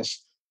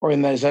business or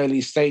in those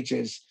early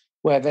stages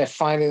where they're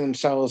finding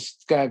themselves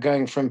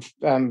going from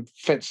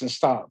fits and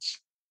starts?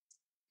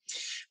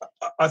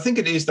 I think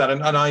it is that.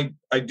 And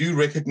I do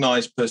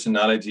recognize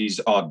personalities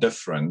are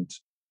different.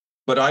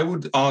 But I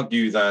would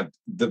argue that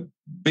the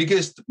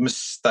biggest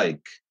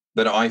mistake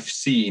that I've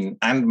seen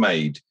and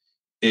made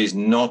is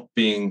not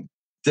being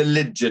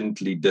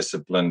diligently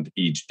disciplined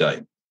each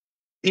day.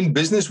 In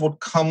business, what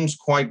comes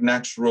quite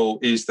natural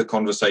is the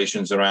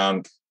conversations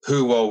around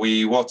who are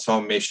we, what's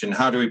our mission,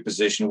 how do we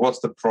position, what's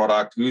the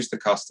product, who's the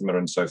customer,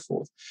 and so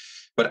forth.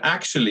 But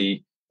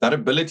actually, that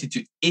ability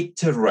to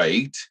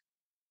iterate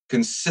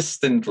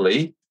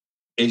consistently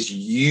is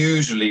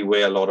usually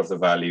where a lot of the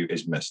value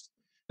is missed.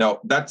 Now,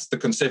 that's the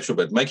conceptual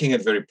bit, making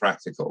it very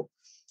practical.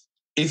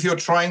 If you're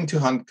trying to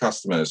hunt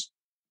customers,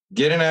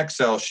 get an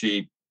Excel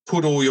sheet,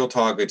 put all your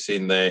targets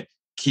in there,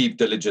 keep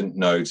diligent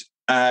notes,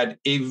 add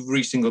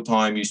every single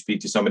time you speak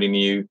to somebody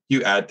new,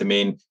 you add them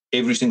in.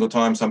 Every single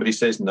time somebody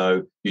says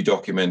no, you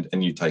document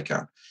and you take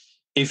out.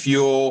 If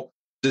you're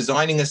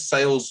designing a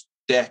sales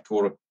deck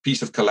or a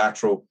piece of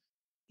collateral,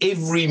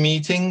 every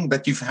meeting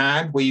that you've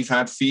had where you've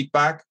had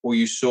feedback or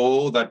you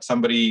saw that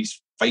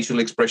somebody's facial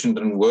expression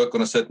didn't work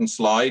on a certain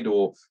slide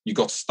or you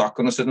got stuck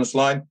on a certain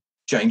slide,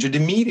 change it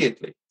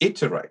immediately,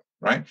 iterate,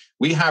 right?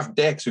 We have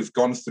decks who've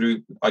gone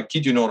through, I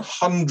kid you not,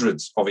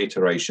 hundreds of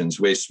iterations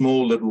where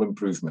small little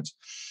improvements.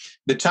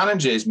 The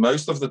challenge is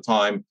most of the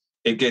time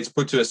it gets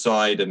put to a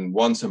side and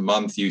once a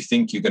month you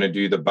think you're going to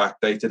do the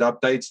backdated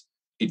updates.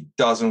 It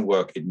doesn't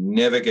work. It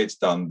never gets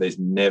done. There's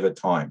never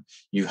time.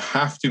 You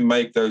have to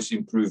make those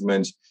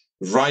improvements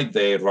right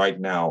there, right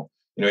now.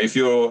 You know, if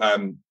you're,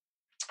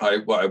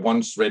 I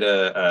once read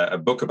a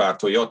book about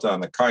Toyota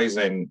and the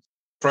Kaizen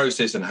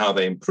process and how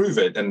they improve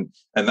it. And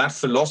that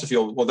philosophy,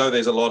 although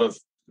there's a lot of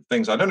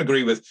things I don't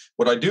agree with,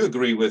 what I do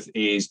agree with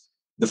is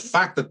the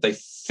fact that they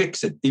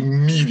fix it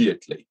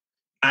immediately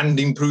and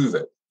improve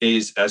it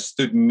has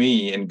stood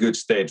me in good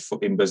stead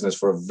in business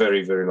for a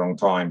very, very long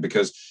time,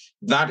 because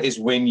that is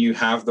when you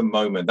have the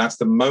moment. That's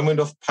the moment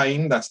of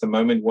pain. That's the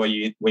moment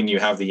when you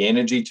have the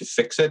energy to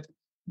fix it,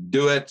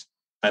 do it,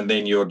 and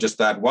then you're just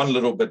that one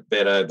little bit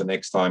better the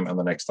next time and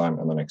the next time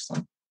and the next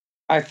time.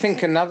 I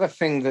think another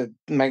thing that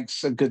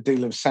makes a good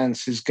deal of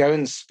sense is go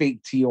and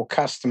speak to your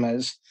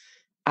customers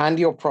and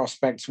your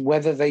prospects,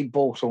 whether they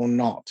bought or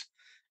not.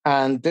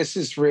 And this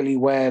is really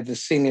where the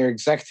senior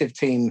executive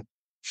team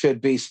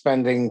should be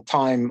spending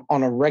time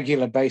on a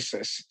regular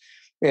basis.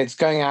 It's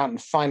going out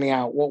and finding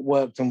out what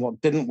worked and what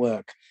didn't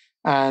work.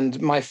 And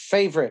my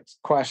favorite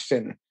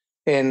question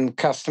in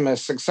customer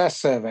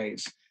success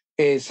surveys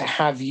is,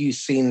 have you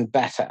seen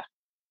better?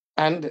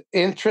 And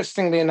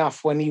interestingly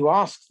enough, when you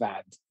ask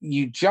that,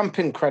 you jump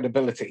in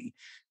credibility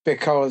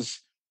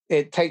because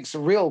it takes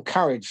real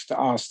courage to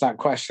ask that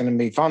question and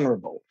be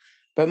vulnerable.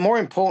 But more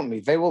importantly,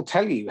 they will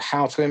tell you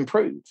how to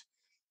improve.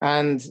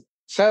 And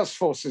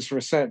Salesforce's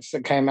research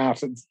that came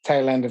out at the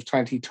tail end of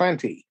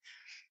 2020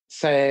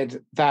 said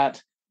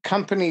that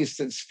companies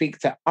that speak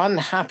to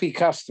unhappy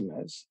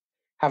customers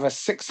have a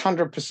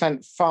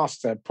 600%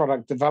 faster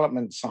product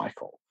development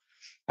cycle.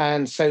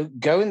 And so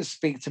go and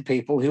speak to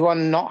people who are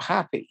not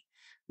happy.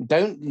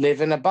 Don't live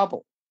in a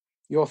bubble.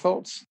 Your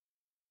thoughts?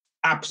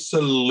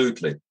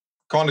 Absolutely.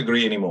 Can't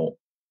agree anymore.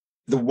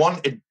 The one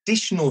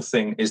additional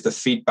thing is the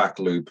feedback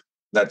loop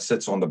that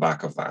sits on the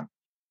back of that.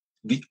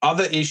 The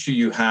other issue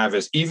you have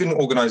is even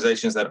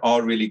organizations that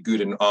are really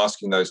good in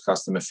asking those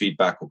customer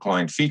feedback or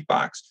client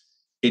feedbacks,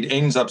 it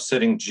ends up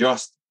sitting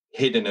just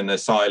hidden in a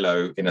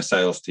silo in a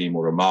sales team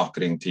or a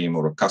marketing team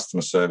or a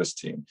customer service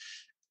team.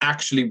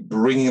 Actually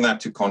bringing that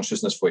to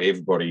consciousness for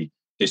everybody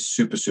is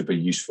super, super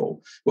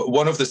useful.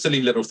 One of the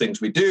silly little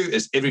things we do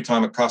is every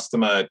time a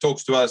customer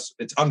talks to us,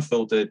 it's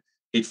unfiltered,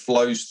 it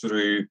flows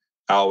through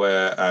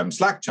our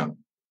Slack channel.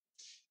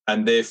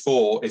 And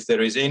therefore, if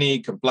there is any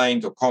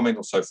complaint or comment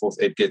or so forth,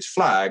 it gets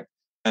flagged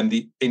and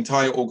the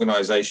entire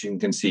organization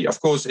can see.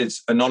 Of course,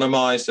 it's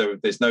anonymized, so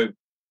there's no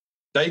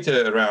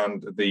data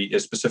around the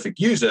specific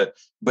user,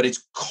 but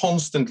it's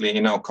constantly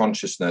in our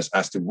consciousness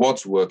as to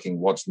what's working,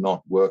 what's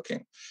not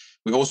working.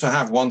 We also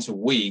have once a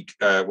week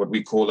what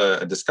we call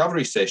a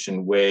discovery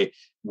session where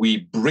we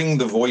bring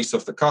the voice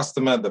of the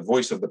customer, the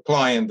voice of the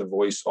client, the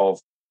voice of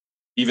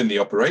even the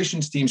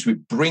operations teams. We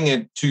bring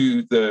it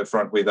to the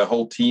front where the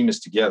whole team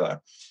is together.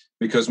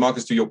 Because,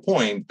 Marcus, to your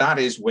point, that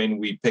is when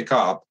we pick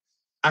up,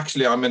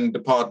 actually, I'm in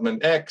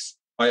Department X,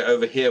 I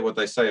overhear what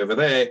they say over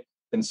there,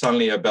 and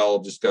suddenly a bell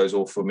just goes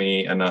off for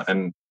me and I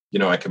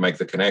can make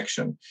the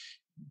connection.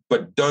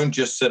 But don't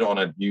just sit on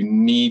it. You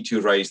need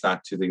to raise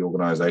that to the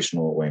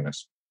organizational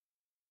awareness.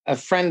 A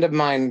friend of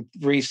mine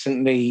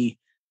recently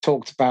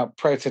talked about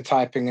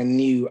prototyping a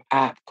new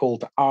app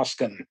called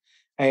Askum,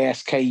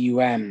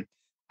 ASKUM.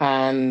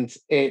 And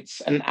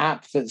it's an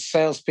app that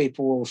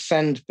salespeople will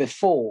send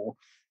before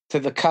to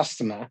the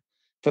customer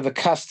for the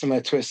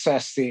customer to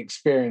assess the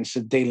experience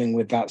of dealing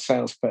with that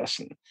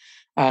salesperson.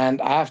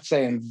 And I have to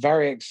say, I'm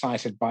very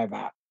excited by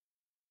that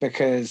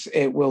because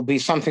it will be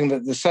something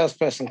that the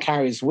salesperson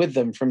carries with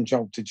them from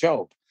job to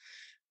job.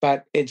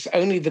 But it's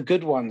only the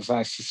good ones,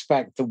 I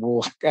suspect, that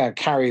will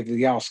carry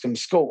the Askum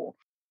score.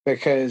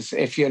 Because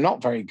if you're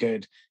not very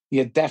good,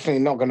 you're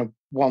definitely not going to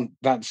want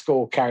that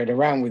score carried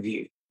around with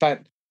you.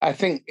 But I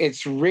think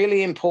it's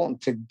really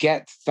important to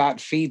get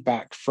that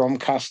feedback from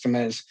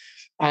customers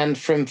and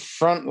from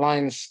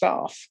frontline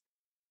staff.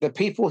 The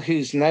people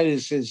whose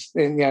nose is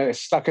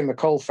stuck in the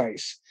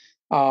coalface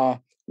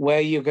are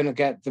where you're going to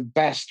get the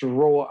best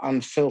raw,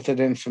 unfiltered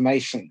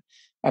information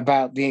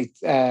about the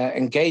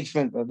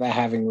engagement that they're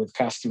having with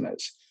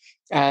customers.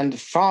 And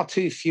far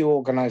too few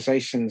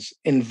organizations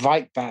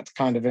invite that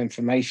kind of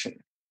information.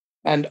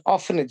 And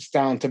often it's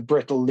down to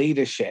brittle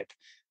leadership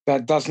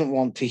that doesn't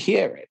want to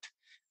hear it.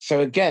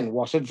 So again,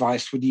 what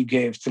advice would you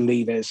give to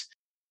leaders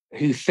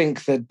who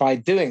think that by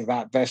doing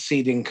that, they're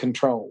ceding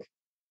control?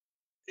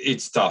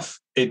 It's tough.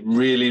 It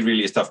really,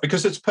 really is tough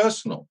because it's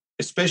personal,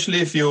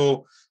 especially if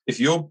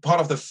you're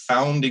part of the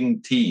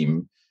founding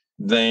team.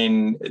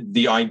 Then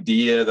the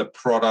idea, the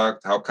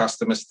product, how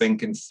customers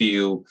think and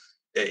feel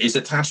is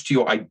attached to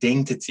your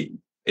identity.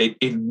 It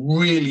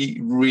really,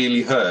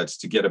 really hurts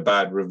to get a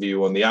bad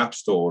review on the App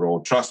Store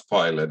or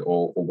Trustpilot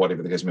or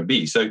whatever the case may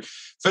be. So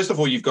first of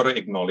all, you've got to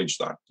acknowledge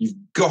that. You've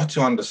got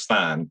to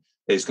understand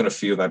it's going to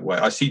feel that way.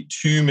 I see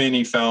too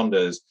many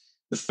founders,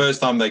 the first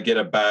time they get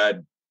a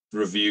bad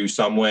review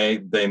somewhere,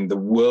 then the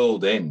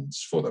world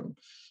ends for them.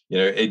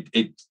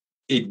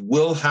 It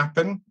will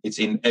happen. It's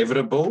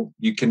inevitable.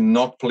 You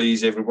cannot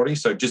please everybody.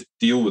 So just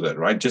deal with it,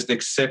 right? Just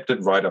accept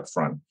it right up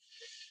front.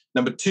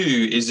 Number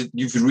two is that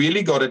you've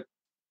really got to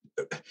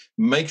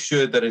make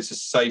sure that it's a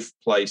safe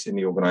place in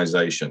the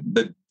organization.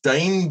 The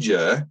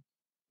danger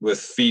with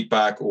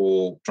feedback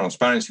or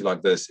transparency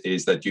like this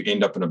is that you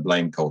end up in a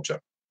blame culture.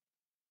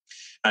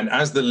 And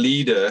as the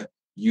leader,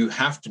 you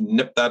have to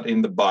nip that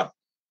in the bud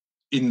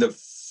in the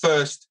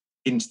first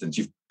instance.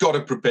 You've got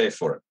to prepare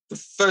for it. The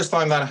first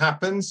time that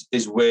happens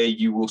is where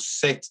you will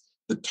set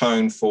the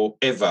tone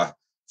forever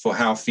for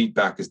how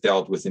feedback is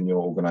dealt with in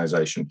your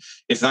organization.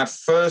 If that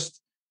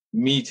first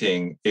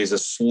meeting is a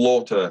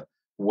slaughter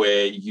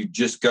where you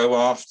just go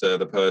after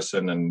the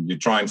person and you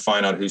try and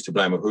find out who's to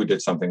blame or who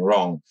did something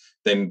wrong,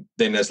 then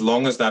as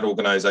long as that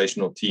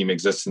organizational team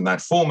exists in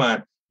that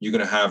format, you're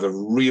going to have a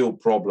real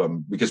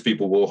problem because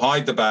people will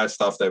hide the bad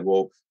stuff, they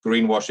will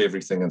greenwash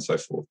everything and so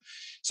forth.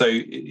 So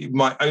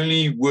my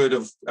only word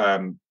of,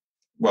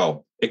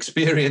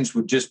 experience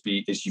would just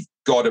be is you've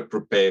got to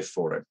prepare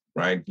for it,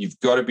 right? You've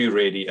got to be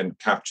ready and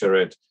capture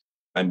it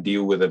and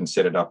deal with it and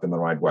set it up in the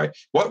right way.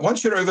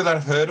 Once you're over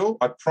that hurdle,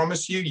 I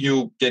promise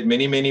you'll get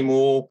many, many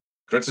more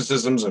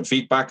criticisms and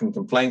feedback and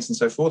complaints and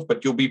so forth,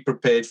 but you'll be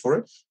prepared for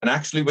it. And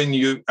actually, when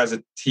you as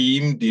a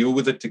team deal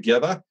with it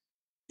together,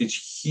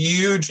 it's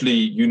hugely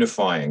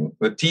unifying.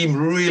 The team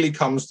really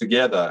comes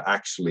together,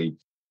 actually,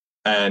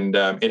 and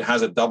it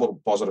has a double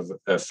positive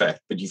effect,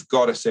 but you've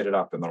got to set it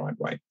up in the right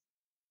way.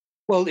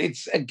 Well,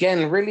 it's,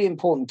 again, really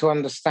important to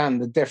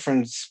understand the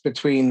difference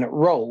between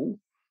role,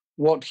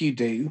 what you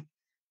do,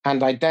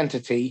 and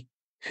identity,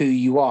 who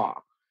you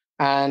are.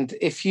 And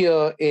if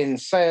you're in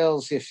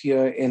sales, if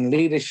you're in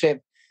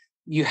leadership,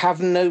 you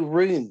have no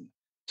room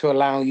to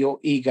allow your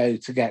ego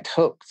to get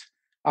hooked.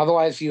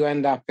 Otherwise, you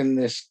end up in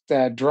this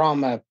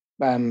drama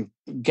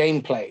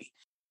gameplay.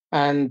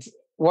 And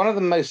one of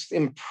the most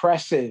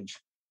impressive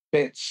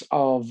bits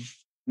of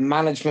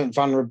management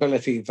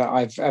vulnerability that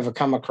I've ever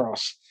come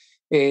across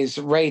is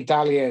Ray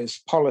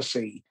Dalio's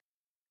policy.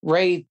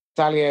 Ray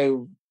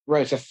Dalio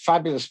wrote a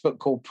fabulous book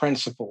called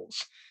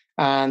Principles,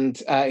 and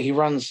he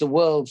runs the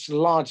world's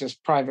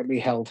largest privately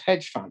held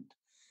hedge fund.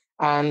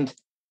 And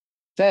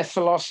their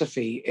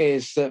philosophy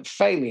is that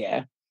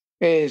failure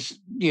is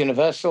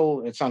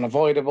universal, it's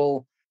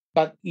unavoidable,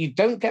 but you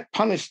don't get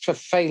punished for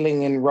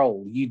failing in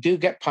role. You do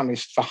get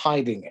punished for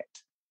hiding it.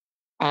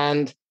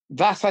 And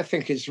that, I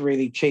think, is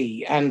really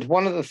key. And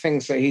one of the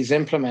things that he's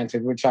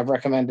implemented, which I've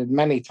recommended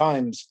many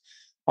times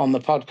on the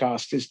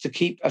podcast, is to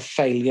keep a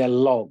failure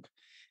log.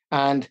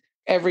 And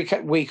every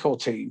week or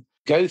two,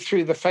 go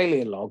through the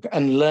failure log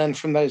and learn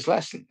from those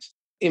lessons.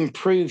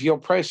 Improve your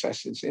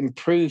processes,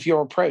 improve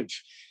your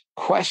approach,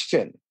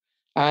 question.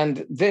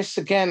 And this,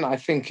 again, I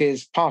think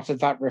is part of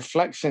that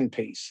reflection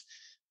piece,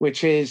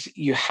 which is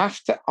you have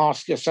to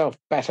ask yourself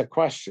better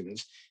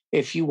questions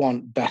if you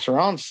want better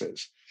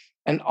answers.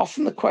 And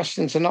often the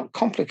questions are not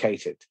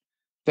complicated.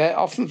 They're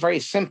often very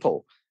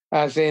simple,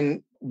 as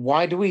in,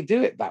 why do we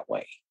do it that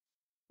way?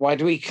 Why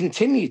do we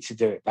continue to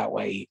do it that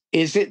way?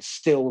 Is it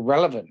still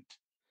relevant?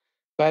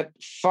 But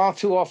far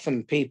too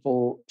often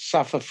people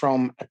suffer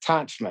from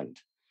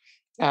attachment,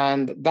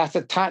 and that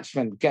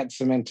attachment gets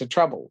them into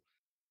trouble.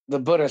 The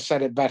Buddha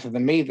said it better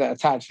than me, that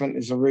attachment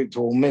is the root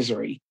to all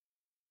misery.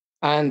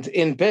 And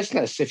in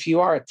business, if you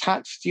are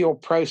attached to your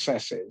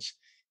processes,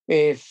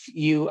 if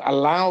you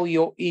allow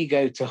your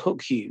ego to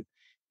hook you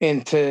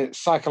into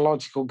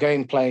psychological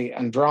gameplay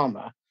and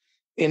drama,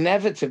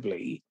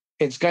 inevitably,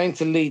 it's going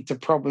to lead to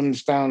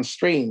problems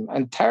downstream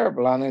and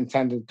terrible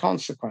unintended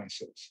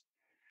consequences.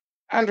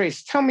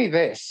 Andries, tell me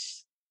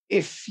this.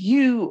 If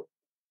you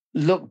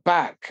look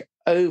back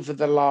over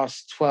the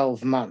last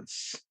 12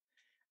 months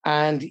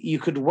and you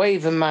could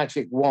wave a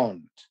magic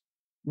wand,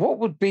 what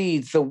would be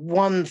the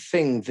one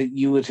thing that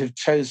you would have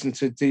chosen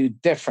to do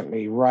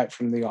differently right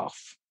from the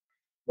off?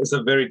 It's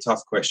a very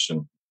tough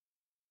question.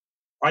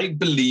 I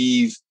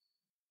believe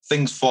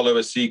things follow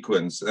a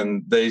sequence,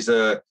 and there's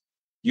a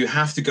you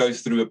have to go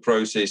through a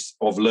process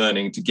of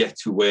learning to get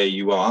to where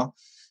you are.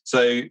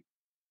 So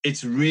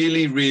it's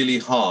really, really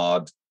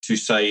hard to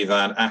say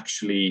that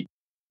actually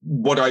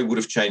what I would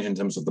have changed in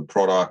terms of the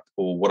product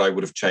or what I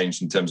would have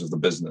changed in terms of the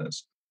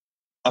business.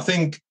 I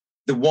think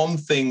the one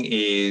thing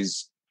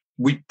is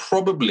we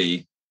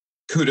probably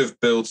could have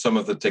built some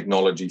of the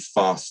technology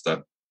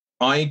faster.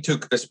 I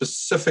took a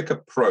specific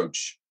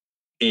approach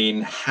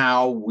in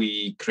how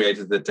we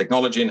created the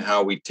technology and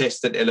how we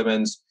tested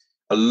elements.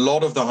 A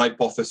lot of the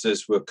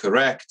hypotheses were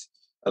correct.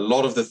 A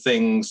lot of the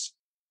things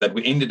that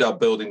we ended up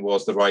building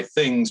was the right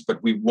things,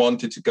 but we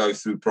wanted to go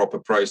through proper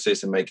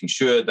process and making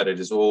sure that it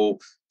is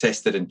all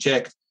tested and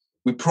checked.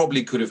 We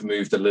probably could have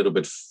moved a little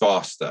bit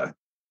faster,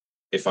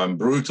 if I'm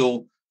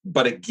brutal.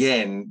 But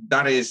again,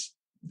 that is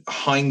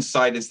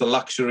hindsight. It's the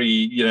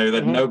luxury,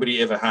 that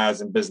nobody ever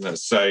has in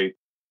business. So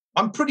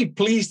I'm pretty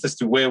pleased as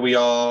to where we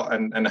are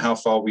and how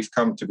far we've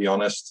come, to be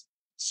honest.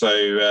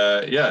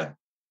 So,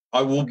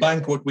 I will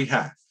bank what we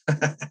have.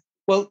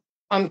 Well,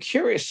 I'm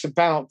curious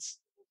about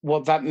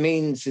what that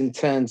means in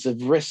terms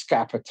of risk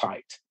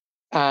appetite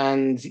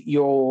and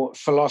your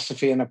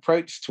philosophy and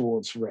approach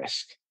towards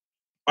risk.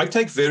 I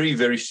take very,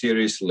 very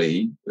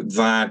seriously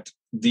that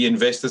the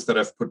investors that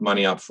have put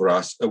money up for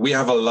us, we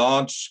have a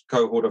large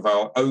cohort of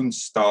our own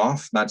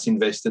staff that's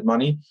invested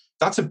money.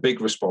 That's a big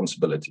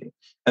responsibility.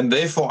 And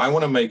therefore, I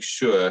want to make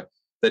sure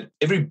that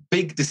every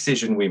big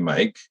decision we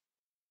make,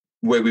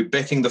 where we're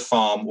betting the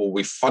farm or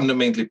we're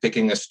fundamentally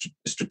picking a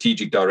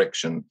strategic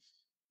direction,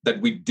 that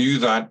we do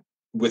that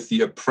with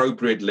the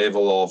appropriate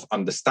level of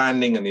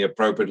understanding and the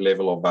appropriate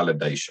level of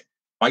validation.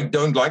 I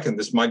don't like, and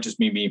this might just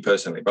be me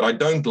personally, but I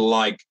don't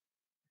like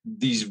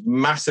these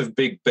massive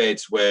big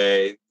bets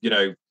where,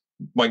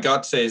 my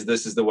gut says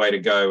this is the way to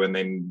go and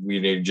then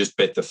we just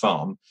bet the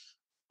farm.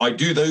 I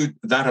do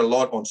that a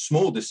lot on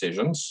small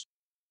decisions.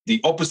 The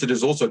opposite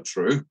is also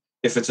true.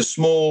 If it's a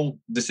small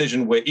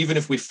decision where even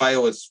if we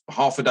fail, it's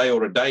half a day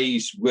or a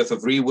day's worth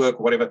of rework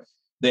or whatever,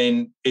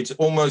 then it's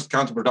almost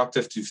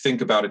counterproductive to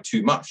think about it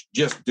too much.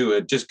 Just do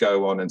it, just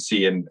go on and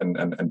see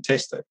and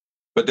test it.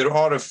 But there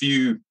are a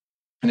few,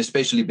 and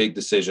especially big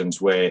decisions,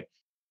 where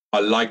I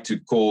like to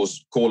call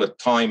a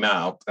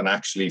timeout and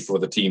actually for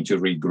the team to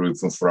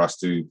regroup and for us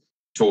to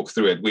talk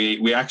through it.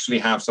 We actually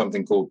have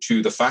something called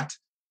Chew the Fat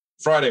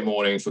Friday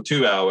morning for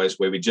 2 hours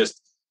where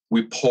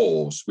we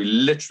pause. We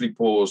literally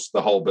pause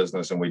the whole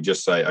business and we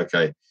just say,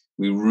 okay,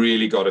 we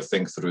really got to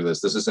think through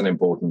this. This is an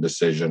important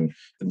decision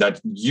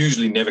that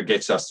usually never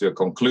gets us to a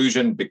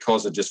conclusion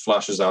because it just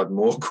flushes out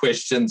more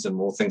questions and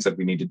more things that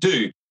we need to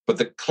do. But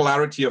the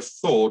clarity of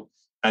thought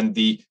and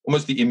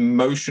almost the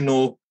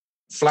emotional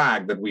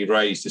flag that we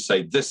raise to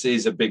say this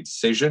is a big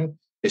decision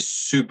is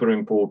super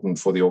important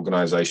for the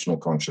organizational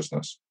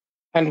consciousness.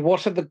 And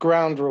what are the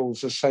ground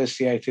rules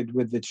associated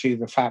with the Chew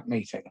the Fat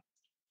meeting?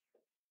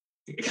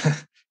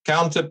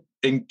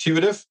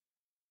 Counterintuitive,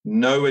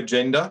 no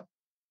agenda.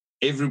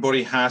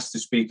 Everybody has to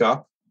speak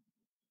up.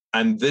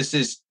 And this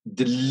is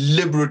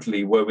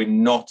deliberately where we're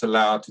not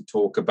allowed to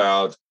talk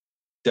about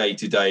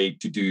day-to-day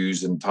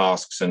to-dos and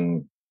tasks.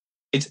 And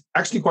it's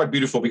actually quite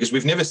beautiful because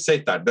we've never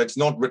said that. That's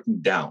not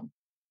written down.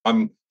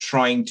 I'm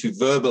trying to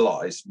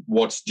verbalize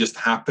what's just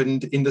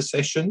happened in the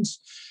sessions.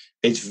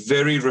 It's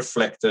very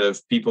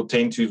reflective. People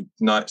tend to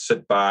not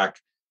sit back,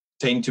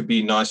 tend to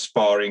be nice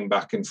sparring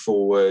back and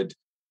forward.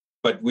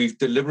 But we've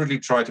deliberately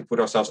tried to put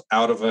ourselves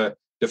out of a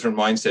different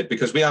mindset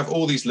because we have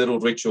all these little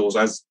rituals,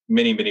 as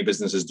many, many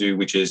businesses do,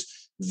 which is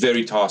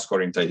very task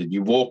orientated.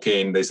 You walk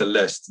in, there's a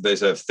list,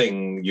 there's a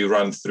thing, you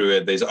run through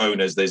it, there's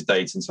owners, there's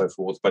dates and so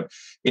forth. But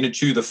in a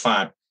Chew the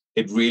Fat,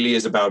 it really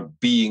is about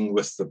being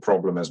with the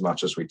problem as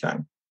much as we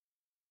can.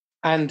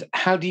 And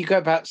how do you go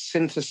about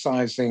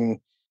synthesizing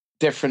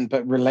different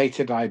but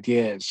related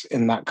ideas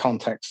in that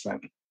context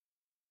then?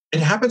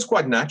 It happens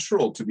quite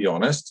natural, to be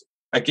honest.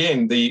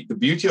 Again, the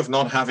beauty of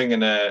not having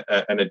an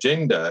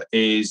agenda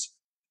is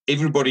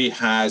everybody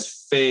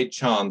has fair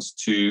chance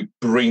to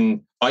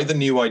bring either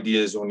new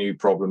ideas or new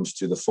problems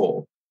to the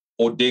fore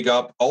or dig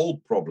up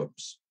old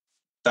problems.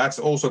 That's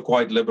also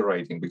quite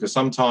liberating because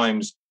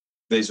sometimes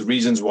there's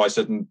reasons why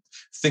certain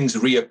things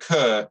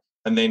reoccur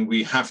and then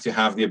we have to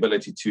have the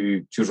ability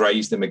to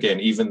raise them again,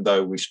 even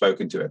though we've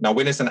spoken to it. Now,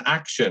 when it's an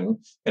action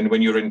and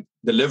when you're in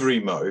delivery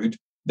mode,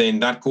 then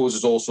that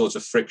causes all sorts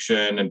of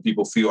friction and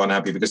people feel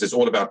unhappy because it's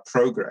all about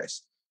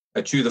progress.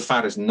 A Chew the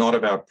Fat is not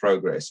about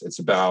progress. It's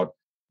about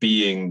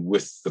being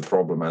with the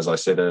problem, as I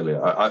said earlier.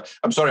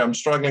 I'm sorry, I'm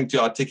struggling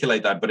to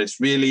articulate that, but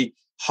it's really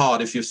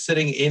hard. If you're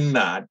sitting in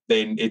that,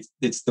 then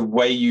it's the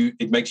way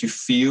it makes you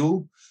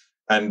feel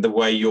and the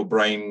way your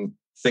brain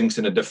thinks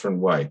in a different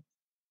way.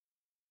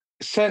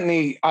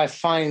 Certainly, I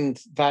find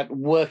that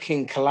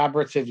working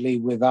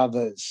collaboratively with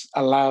others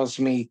allows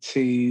me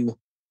to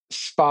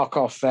spark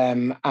off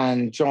them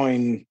and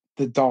join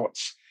the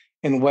dots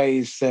in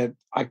ways that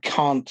I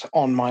can't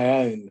on my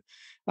own.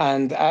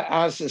 And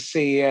as a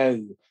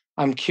CEO,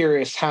 I'm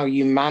curious how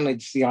you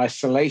manage the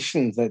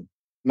isolation that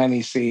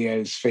many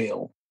CEOs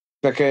feel,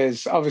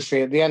 because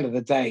obviously at the end of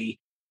the day,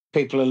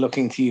 people are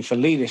looking to you for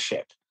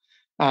leadership.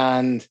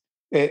 And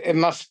it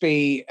must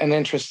be an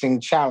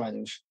interesting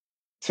challenge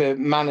to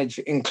manage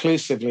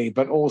inclusively,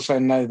 but also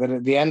know that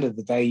at the end of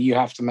the day, you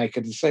have to make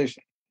a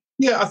decision.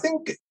 Yeah, I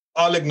think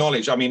I'll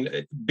acknowledge, I mean,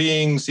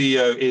 being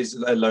CEO is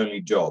a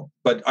lonely job,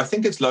 but I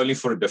think it's lonely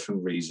for a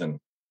different reason.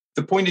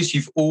 The point is,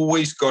 you've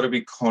always got to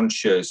be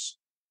conscious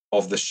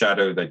of the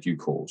shadow that you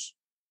cause.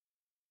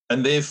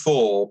 And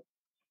therefore,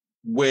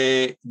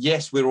 where,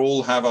 yes, we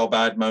all have our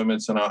bad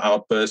moments and our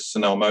outbursts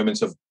and our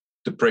moments of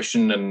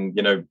depression and,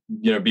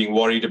 being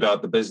worried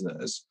about the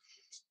business,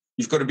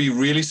 you've got to be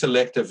really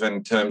selective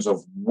in terms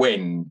of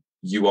when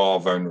you are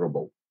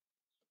vulnerable.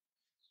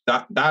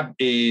 That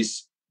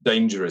is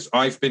dangerous.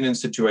 I've been in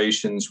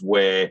situations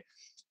where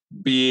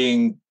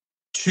being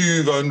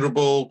too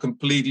vulnerable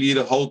completely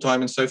the whole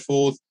time and so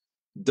forth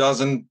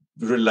doesn't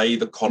relay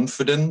the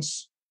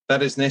confidence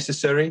that is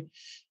necessary.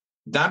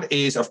 That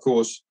is, of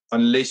course,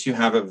 unless you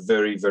have a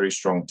very, very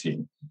strong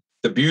team.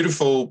 The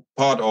beautiful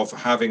part of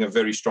having a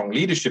very strong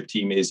leadership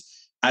team is,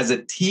 as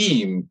a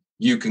team,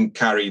 you can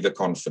carry the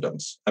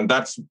confidence. And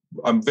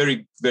I'm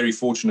very, very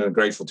fortunate and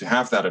grateful to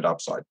have that at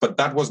Upside. But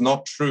that was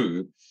not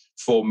true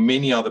for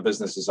many other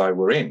businesses I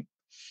were in.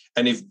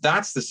 And if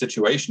that's the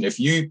situation, if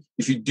you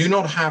do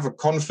not have a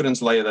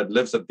confidence layer that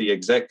lives at the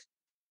exec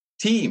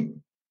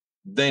team,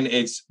 then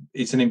it's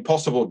an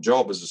impossible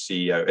job as a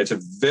CEO. It's a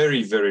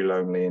very, very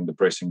lonely and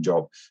depressing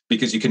job,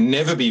 because you can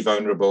never be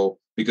vulnerable,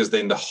 because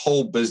then the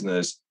whole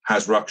business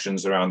has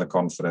ructions around the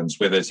confidence,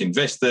 whether it's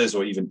investors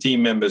or even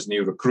team members,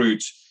 new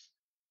recruits,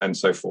 and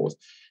so forth.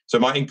 So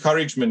my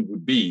encouragement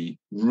would be,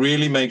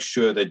 really make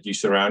sure that you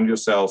surround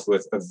yourself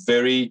with a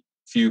very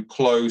few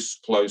close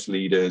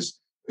leaders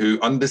who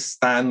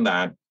understand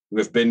that, who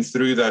have been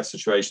through that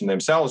situation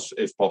themselves,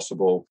 if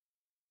possible.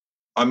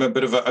 I'm a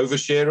bit of an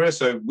oversharer,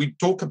 so we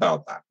talk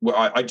about that.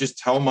 I just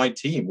tell my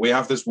team, we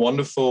have this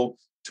wonderful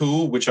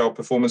tool which our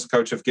performance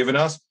coach have given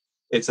us.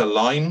 It's a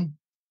line.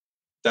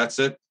 That's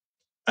it.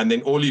 And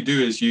then all you do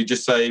is you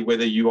just say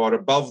whether you are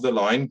above the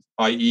line,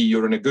 i.e.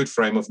 you're in a good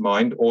frame of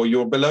mind, or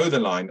you're below the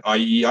line,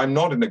 i.e. I'm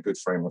not in a good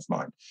frame of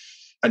mind.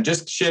 And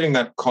just sharing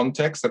that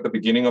context at the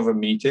beginning of a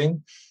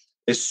meeting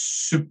is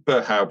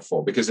super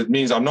helpful, because it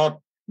means I'm not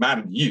mad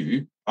at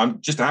you.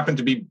 I'm just happen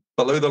to be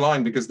below the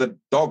line because the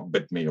dog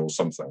bit me or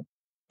something.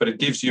 But it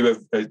gives you a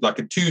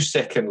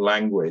 2-second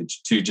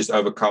language to just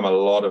overcome a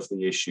lot of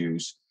the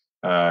issues,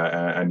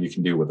 and you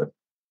can deal with it.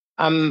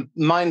 I'm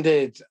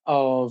minded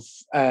of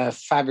a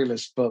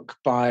fabulous book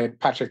by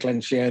Patrick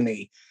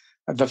Lencioni,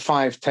 The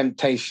 5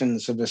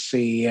 Temptations of a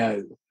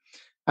CEO.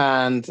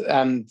 And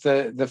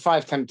the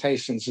 5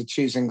 temptations are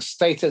choosing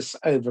status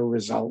over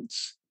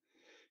results,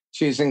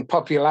 choosing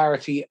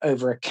popularity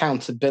over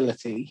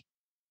accountability,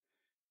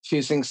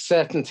 choosing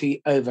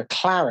certainty over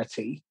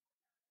clarity,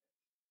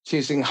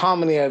 choosing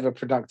harmony over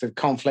productive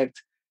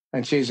conflict,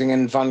 and choosing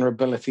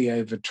invulnerability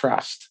over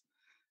trust.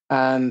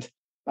 And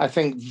I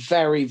think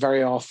very,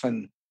 very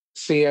often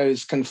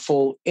CEOs can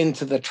fall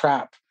into the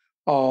trap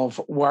of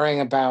worrying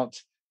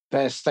about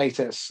their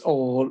status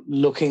or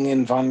looking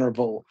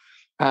invulnerable,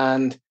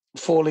 and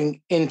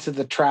falling into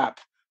the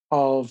trap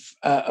of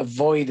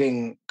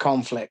avoiding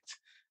conflict,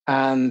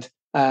 and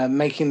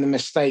making the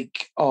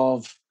mistake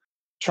of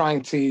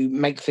trying to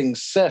make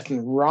things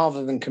certain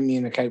rather than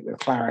communicate with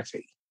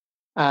clarity,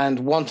 and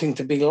wanting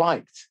to be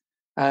liked.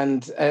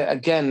 And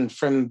again,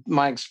 from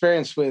my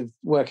experience with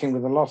working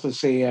with a lot of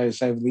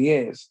CEOs over the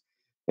years,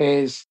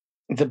 is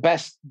the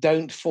best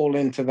don't fall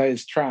into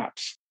those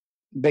traps.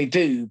 They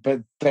do,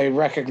 but they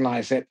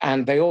recognize it.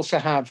 And they also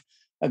have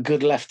a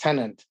good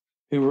lieutenant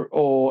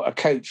or a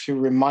coach who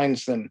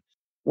reminds them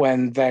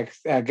when they're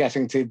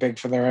getting too big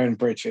for their own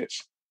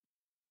britches.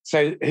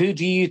 So who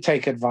do you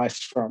take advice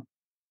from?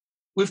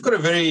 We've got a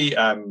very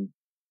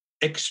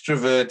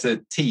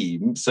extroverted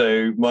team.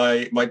 So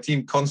my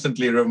team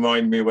constantly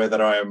remind me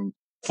whether I am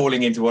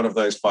falling into one of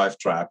those 5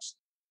 traps.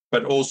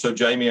 But also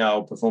Jamie,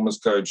 our performance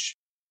coach,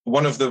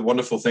 one of the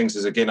wonderful things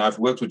is, again, I've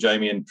worked with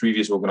Jamie in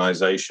previous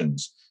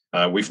organizations.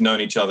 We've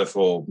known each other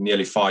for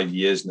nearly 5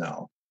 years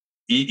now.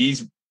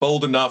 He's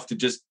bold enough to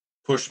just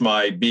push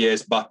my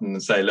BS button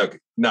and say, look,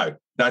 no,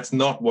 that's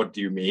not what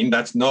you mean.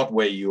 That's not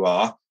where you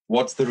are.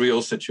 What's the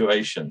real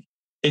situation?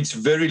 It's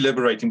very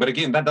liberating. But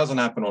again, that doesn't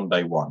happen on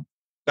day one.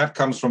 That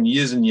comes from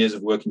years and years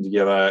of working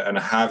together and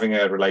having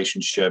a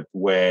relationship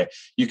where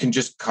you can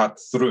just cut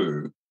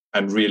through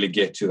and really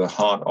get to the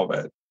heart of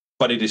it.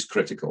 But it is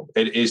critical.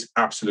 It is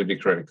absolutely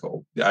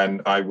critical.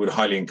 And I would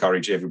highly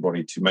encourage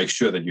everybody to make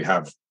sure that you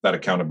have that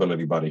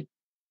accountability buddy.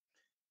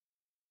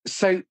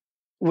 So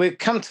we've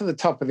come to the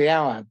top of the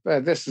hour.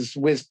 This is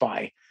whiz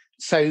by.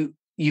 So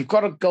you've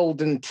got a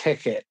golden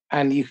ticket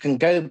and you can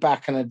go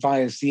back and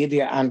advise the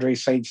idiot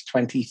Andries, age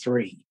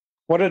 23.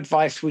 What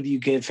advice would you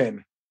give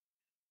him?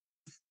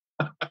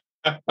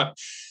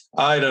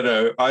 I don't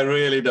know. I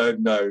really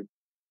don't know.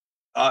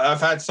 I've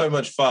had so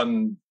much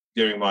fun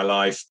during my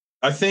life.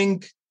 I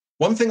think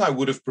one thing I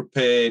would have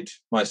prepared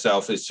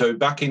myself is, so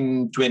back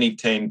in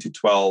 2010 to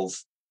 12,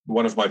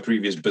 one of my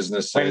previous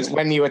businesses.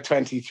 When you were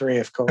 23,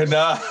 of course.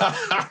 No,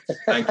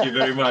 thank you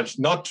very much.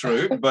 Not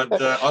true,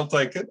 but I'll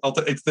take it.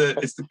 It's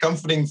the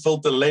comforting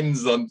filter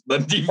lens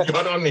that you've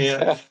got on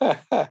here.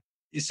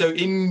 So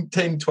in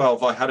 10,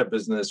 12, I had a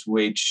business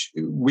which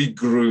we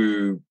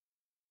grew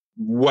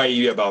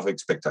way above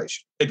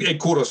expectation. It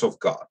caught us off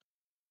guard,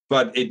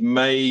 but it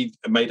made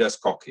us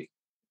cocky.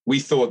 We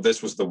thought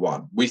this was the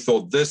one. We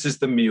thought this is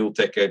the meal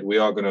ticket. We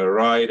are going to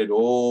ride it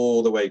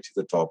all the way to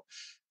the top.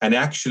 And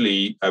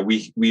actually,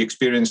 we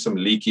experienced some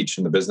leakage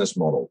in the business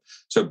model.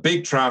 So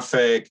big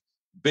traffic,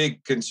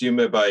 big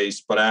consumer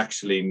base, but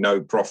actually no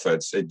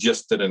profits. It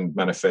just didn't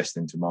manifest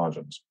into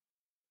margins.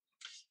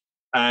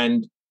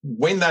 And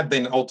when that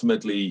then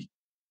ultimately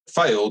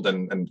failed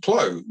and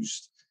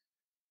closed,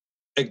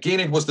 again,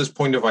 it was this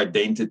point of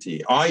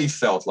identity. I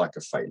felt like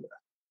a failure.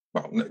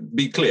 Well,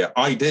 be clear,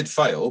 I did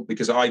fail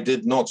because I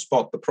did not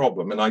spot the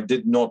problem and I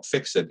did not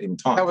fix it in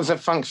time. That was a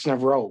function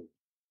of role.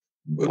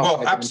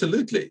 Well,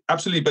 absolutely.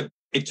 But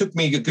it took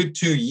me a good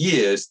 2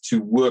 years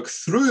to work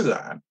through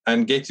that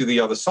and get to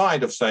the other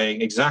side of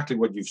saying exactly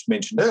what you've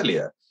mentioned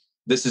earlier.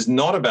 This is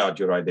not about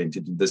your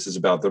identity. This is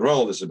about the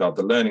role. This is about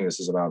the learning. This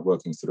is about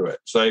working through it.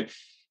 So,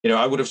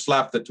 I would have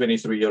slapped the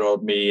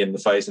 23-year-old me in the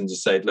face and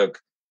just said, look,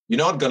 you're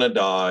not going to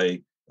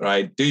die.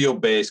 Right? Do your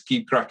best,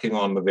 keep cracking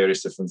on the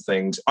various different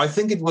things. I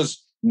think it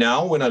was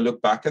now when I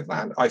look back at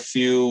that, I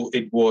feel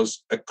it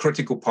was a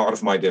critical part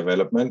of my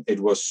development.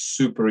 It was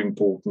super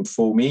important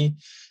for me.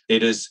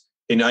 It has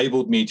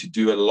enabled me to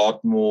do a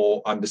lot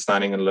more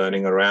understanding and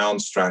learning around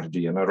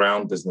strategy and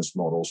around business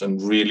models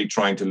and really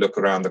trying to look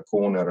around the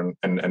corner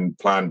and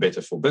plan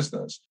better for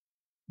business.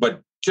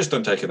 But just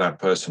don't take it that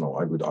personal,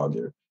 I would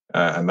argue.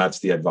 And that's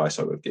the advice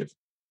I would give.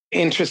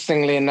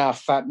 Interestingly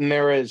enough, that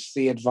mirrors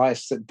the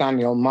advice that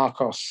Daniel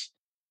Marcos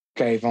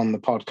gave on the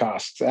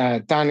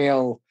podcast.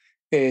 Daniel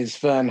is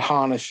Vern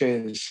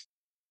Harnish's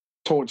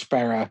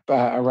torchbearer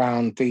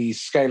around the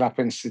Scale Up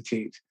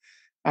Institute.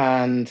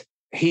 And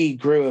he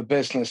grew a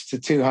business to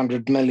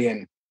 200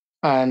 million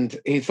and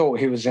he thought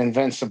he was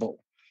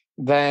invincible.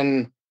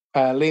 Then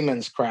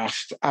Lehman's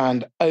crashed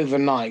and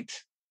overnight,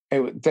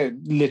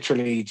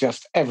 literally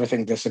just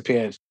everything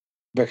disappeared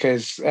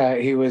because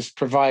he was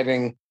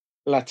providing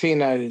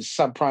Latinos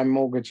subprime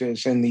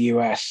mortgages in the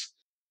US.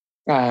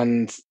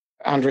 And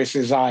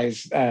Andries's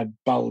eyes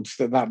bulged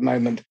at that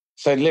moment.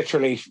 So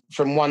literally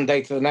from one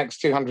day to the next,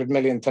 200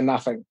 million to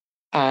nothing.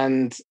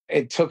 And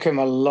it took him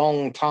a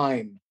long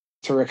time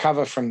to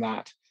recover from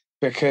that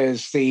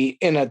because the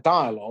inner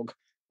dialogue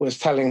was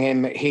telling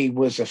him he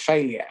was a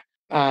failure.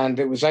 And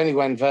it was only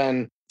when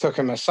Vern took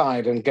him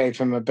aside and gave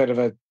him a bit of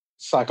a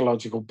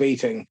psychological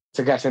beating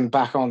to get him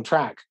back on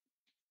track.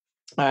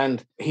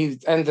 And he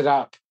ended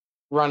up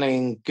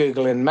running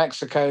Google in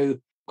Mexico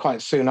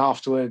quite soon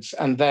afterwards.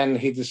 And then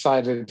he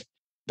decided,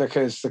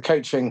 because the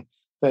coaching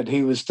that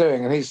he was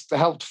doing, and he's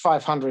helped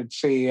 500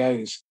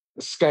 CEOs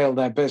scale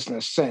their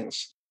business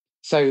since.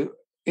 So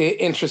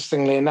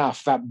interestingly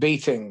enough, that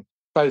beating,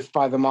 both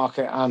by the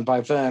market and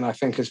by Vern, I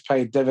think has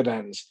paid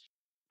dividends.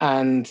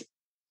 And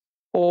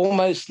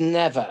almost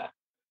never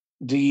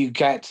do you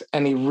get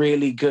any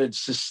really good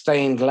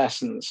sustained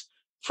lessons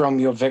from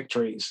your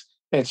victories.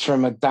 It's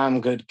from a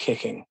damn good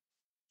kicking.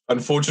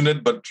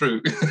 Unfortunate, but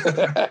true.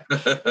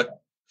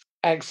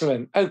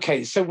 Excellent.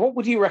 Okay, so what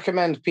would you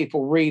recommend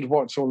people read,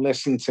 watch, or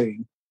listen to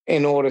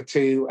in order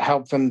to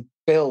help them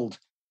build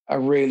a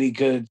really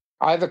good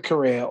either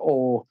career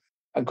or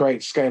a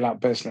great scale-up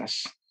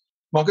business?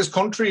 Marcus,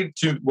 contrary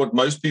to what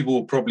most people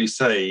will probably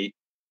say,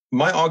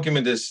 my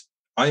argument is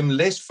I'm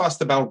less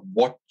fussed about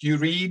what you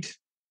read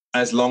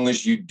as long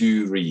as you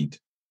do read.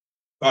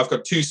 I've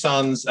got two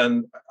sons,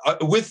 and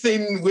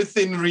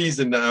within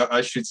reason,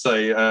 I should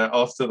say,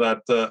 after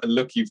that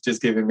look you've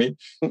just given me.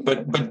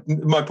 But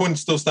my point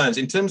still stands.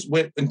 In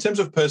terms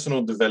of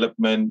personal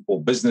development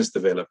or business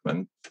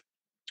development,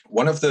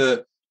 one of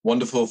the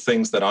wonderful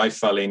things that I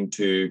fell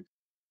into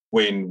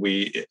when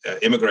we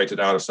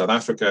immigrated out of South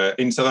Africa.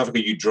 In South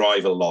Africa, you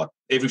drive a lot.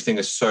 Everything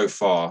is so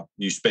far.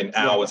 You spend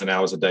hours and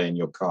hours a day in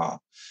your car.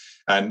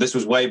 And this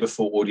was way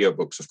before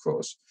audiobooks, of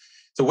course.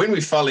 So when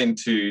we fell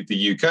into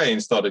the UK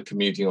and started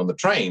commuting on the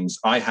trains,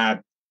 I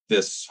had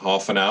this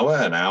half an hour,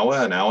 an hour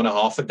and a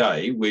half a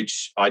day,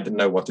 which I didn't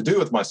know what to do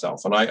with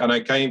myself. And I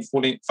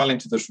fell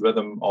into this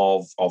rhythm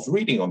of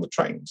reading on the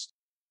trains.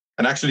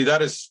 And actually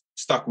that has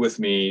stuck with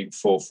me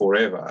for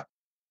forever.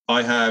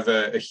 I have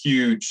a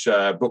huge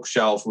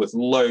bookshelf with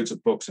loads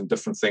of books and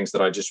different things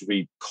that I just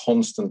read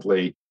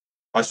constantly.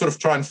 I sort of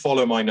try and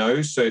follow my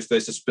nose. So if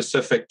there's a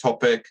specific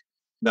topic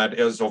that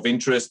is of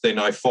interest, then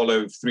I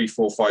follow 3,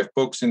 4, 5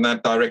 books in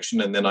that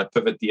direction, and then I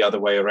pivot the other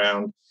way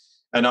around.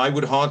 And I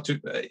would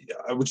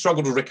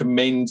struggle to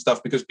recommend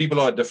stuff because people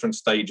are at different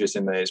stages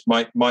in theirs.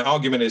 My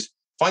argument is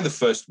find the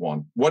first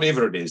one,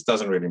 whatever it is,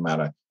 doesn't really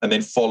matter, and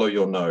then follow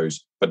your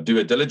nose. But do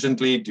it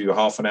diligently, do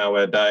half an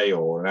hour a day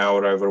or an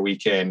hour over a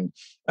weekend,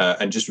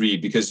 and just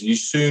read, because you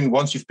soon,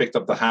 once you've picked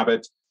up the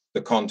habit,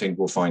 the content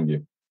will find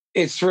you.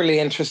 It's really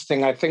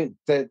interesting. I think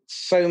that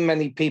so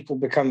many people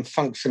become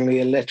functionally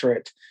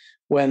illiterate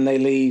when they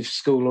leave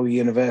school or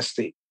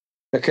university,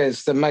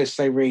 because the most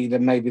they read are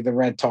maybe the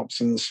red tops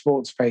and the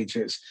sports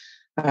pages.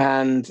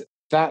 And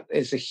that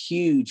is a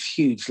huge,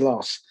 huge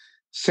loss.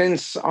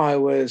 Since I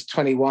was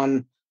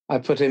 21, I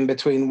put in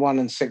between 1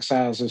 and 6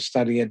 hours of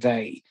study a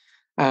day.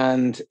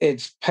 And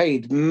it's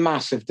paid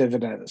massive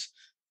dividends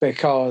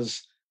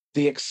because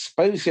the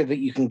exposure that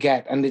you can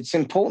get, and it's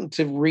important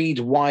to read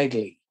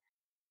widely.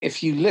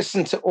 If you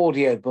listen to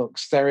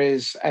audiobooks, there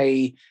is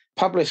a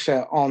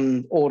publisher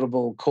on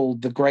Audible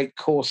called The Great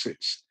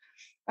Courses.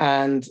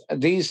 And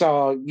these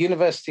are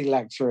university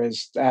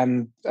lecturers,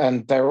 and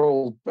they're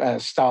all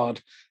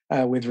starred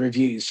with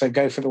reviews. So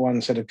go for the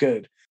ones that are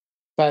good.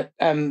 But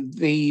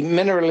the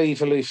mineral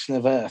evolution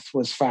of Earth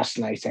was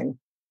fascinating.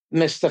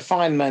 Mr.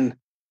 Feynman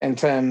in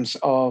terms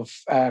of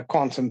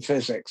quantum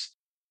physics.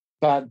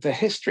 But the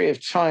history of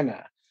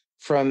China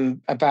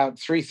from about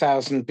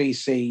 3000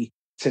 BC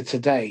to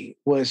today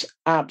was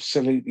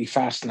absolutely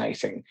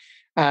fascinating.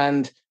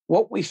 And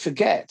what we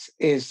forget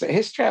is that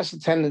history has a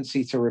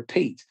tendency to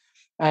repeat.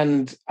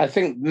 And I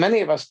think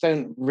many of us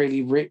don't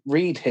really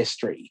read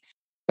history.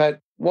 But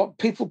what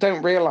people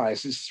don't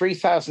realize is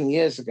 3,000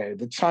 years ago,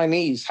 the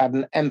Chinese had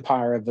an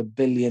empire of 1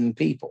 billion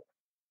people.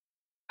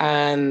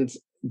 And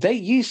they're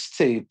used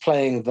to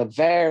playing the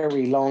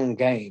very long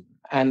game.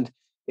 And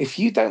if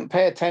you don't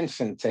pay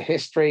attention to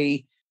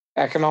history,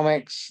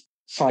 economics,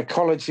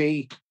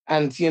 psychology,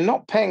 and you're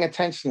not paying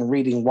attention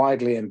reading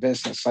widely in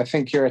business, I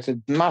think you're at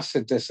a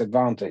massive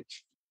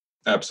disadvantage.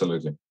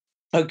 Absolutely.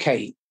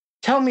 Okay,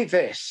 tell me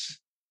this.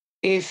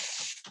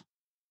 If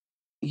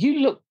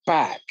you look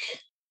back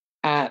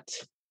at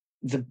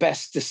the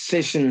best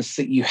decisions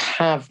that you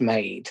have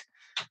made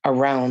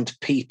around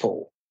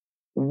people,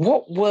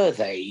 what were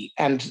they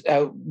and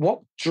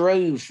what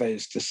drove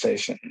those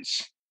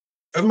decisions?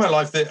 Over my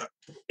life, there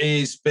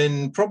has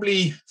been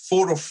probably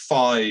 4 or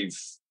 5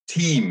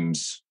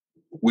 teams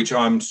which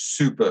I'm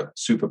super,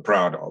 super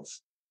proud of.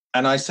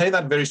 And I say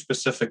that very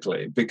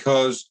specifically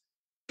because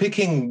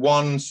picking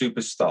one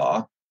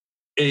superstar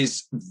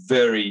is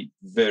very,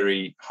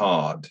 very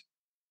hard.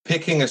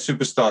 Picking a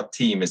superstar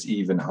team is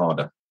even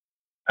harder.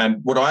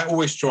 And what I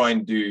always try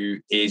and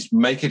do is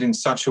make it in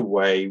such a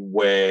way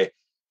where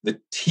the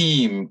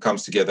team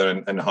comes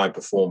together and high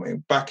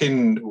performing.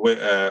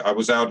 I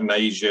was out in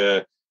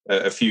Asia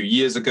a few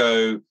years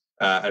ago,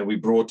 and we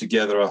brought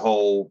together a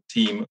whole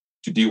team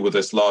to deal with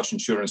this large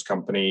insurance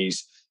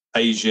companies,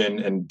 Asian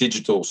and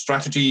digital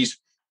strategies.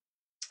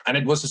 And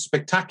it was a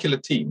spectacular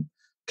team.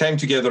 Came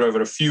together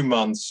over a few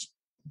months,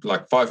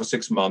 like 5 or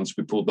 6 months.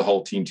 We pulled the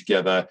whole team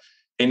together,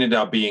 ended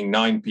up being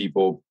 9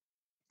 people.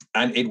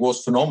 And it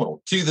was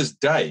phenomenal. To this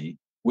day,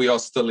 we are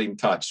still in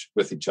touch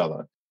with each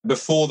other.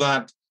 Before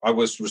that, I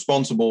was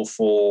responsible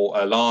for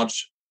a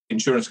large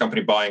insurance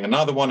company buying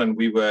another one, and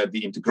we were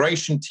the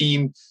integration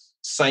team.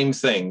 Same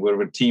thing. We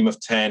were a team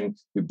of 10.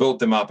 We built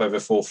them up over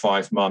 4 or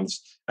 5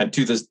 months. And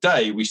to this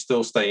day, we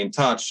still stay in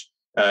touch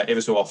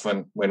ever so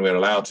often when we're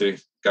allowed to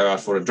go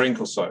out for a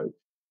drink or so,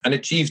 and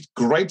achieved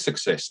great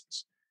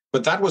successes.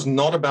 But that was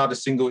not about a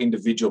single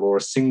individual or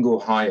a single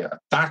hire.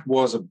 That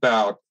was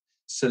about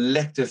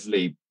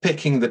selectively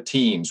picking the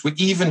teams. We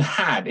even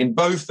had, in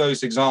both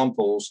those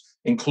examples,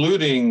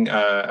 including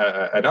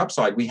at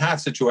Upside, we had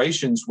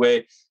situations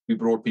where we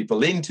brought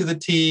people into the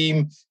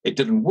team. It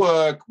didn't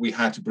work. We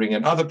had to bring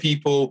in other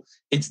people.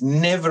 It's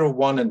never a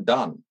one and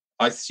done.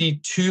 I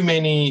see too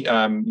many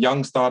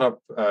young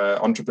startup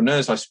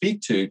entrepreneurs I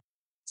speak to.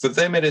 For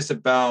them, it is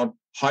about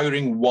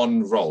hiring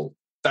one role.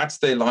 That's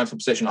their life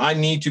obsession. I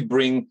need to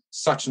bring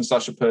such and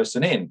such a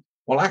person in.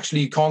 Well, actually,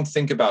 you can't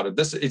think about it.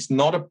 It's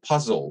not a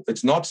puzzle.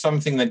 It's not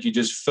something that you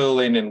just fill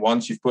in, and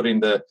once you've put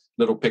in the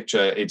little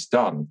picture, it's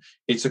done.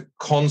 It's a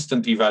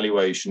constant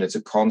evaluation. It's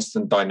a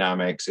constant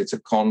dynamics. It's a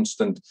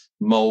constant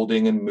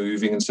molding and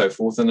moving and so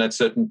forth. And at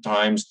certain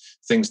times,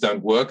 things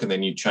don't work, and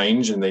then you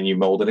change, and then you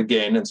mold it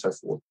again and so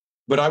forth.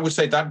 But I would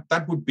say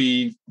that would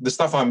be the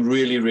stuff I'm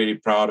really, really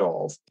proud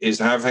of, is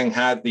having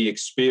had the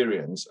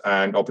experience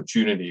and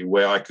opportunity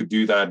where I could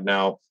do that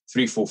now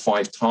 3, 4,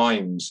 5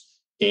 times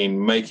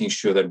in making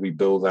sure that we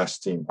build that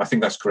team. I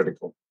think that's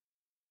critical.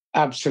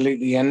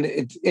 Absolutely. And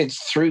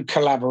it's through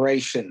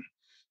collaboration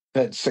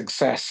that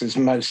success is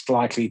most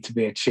likely to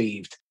be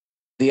achieved.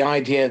 The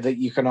idea that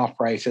you can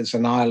operate as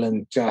an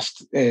island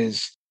just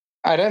is,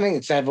 I don't think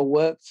it's ever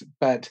worked,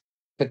 but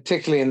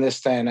particularly in this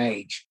day and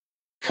age,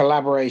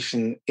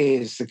 collaboration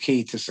is the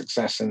key to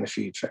success in the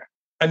future.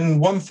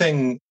 And one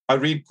thing, I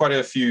read quite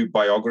a few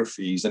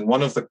biographies, and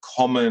one of the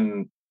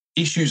common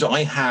issues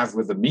I have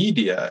with the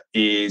media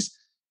is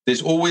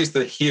there's always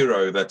the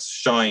hero that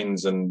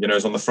shines and,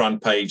 is on the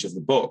front page of the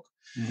book.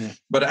 Mm-hmm.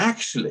 But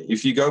actually,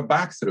 if you go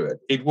back through it,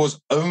 it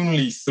was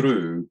only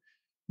through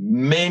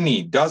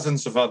many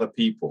dozens of other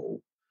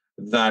people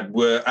that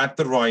were at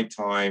the right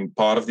time,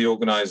 part of the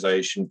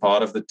organization,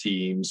 part of the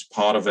teams,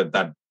 part of it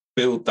that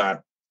built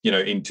that,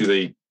 into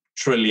the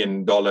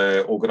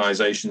trillion-dollar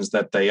organizations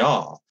that they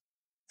are.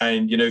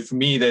 And, for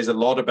me, there's a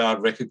lot about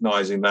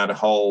recognizing that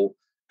whole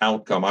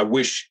outcome. I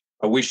wish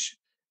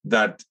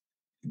that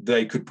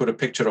they could put a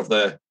picture of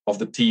the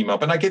team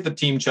up. And I get the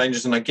team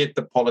changes and I get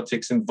the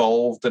politics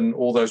involved and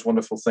all those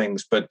wonderful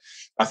things. But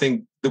I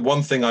think the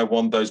one thing I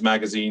want those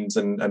magazines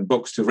and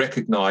books to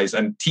recognize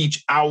and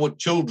teach our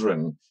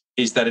children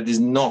is that it is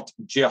not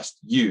just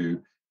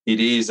you. It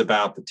is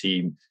about the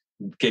team.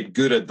 Get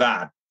good at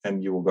that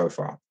and you will go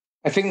far.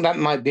 I think that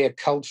might be a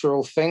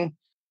cultural thing.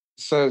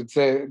 So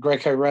the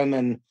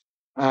Greco-Roman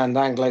and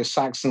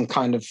Anglo-Saxon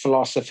kind of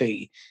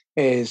philosophy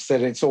is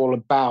that it's all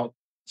about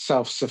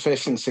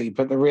self-sufficiency,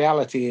 but the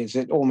reality is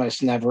it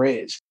almost never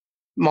is.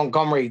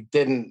 Montgomery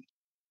didn't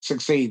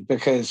succeed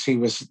because he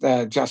was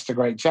just a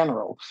great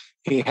general.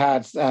 He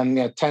had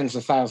tens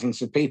of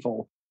thousands of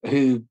people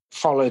who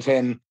followed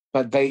him,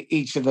 but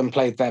each of them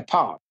played their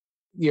part.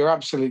 You're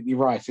absolutely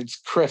right. It's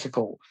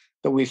critical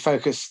that we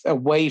focus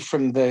away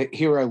from the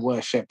hero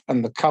worship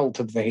and the cult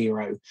of the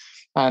hero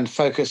and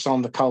focus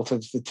on the cult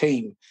of the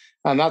team.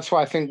 And that's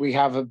why I think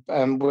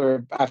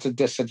we're at a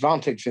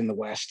disadvantage in the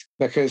West,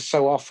 because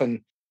so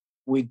often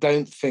we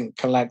don't think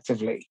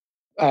collectively.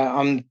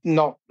 I'm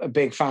not a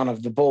big fan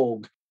of the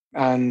Borg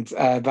and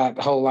that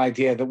whole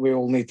idea that we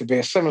all need to be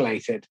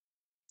assimilated.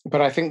 But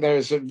I think there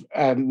is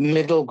a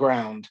middle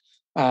ground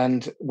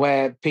and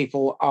where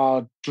people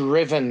are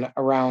driven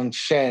around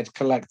shared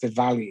collective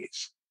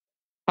values.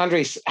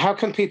 Andries, how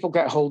can people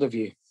get hold of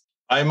you?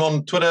 I'm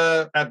on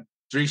Twitter at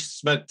Andries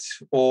Smit,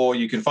 or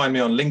you can find me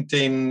on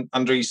LinkedIn,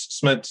 Andries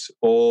Smit,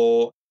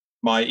 or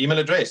my email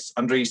address,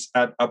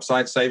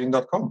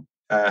 andries@upsidesaving.com.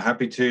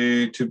 Happy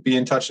to be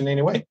in touch in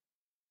any way.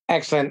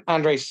 Excellent.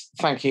 Andries,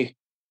 thank you.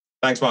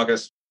 Thanks,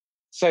 Marcus.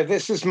 So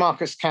this is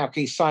Marcus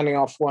Kauke signing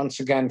off once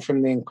again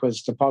from the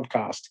Inquisitor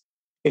podcast.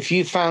 If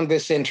you found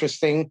this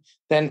interesting,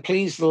 then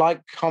please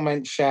like,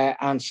 comment, share,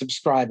 and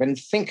subscribe. And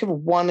think of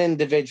one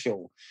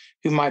individual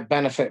who might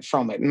benefit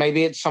from it.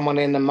 Maybe it's someone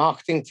in the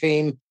marketing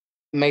team,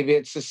 maybe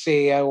it's a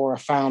CEO or a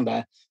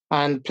founder.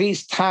 And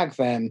please tag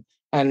them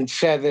and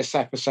share this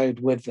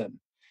episode with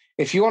them.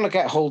 If you want to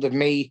get hold of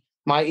me,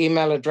 my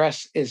email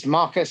address is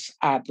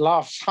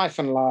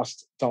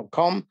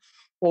marcus@laughs-last.com,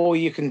 or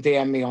you can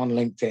DM me on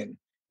LinkedIn.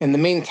 In the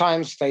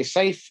meantime, stay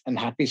safe and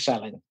happy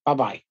selling.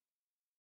 Bye-bye.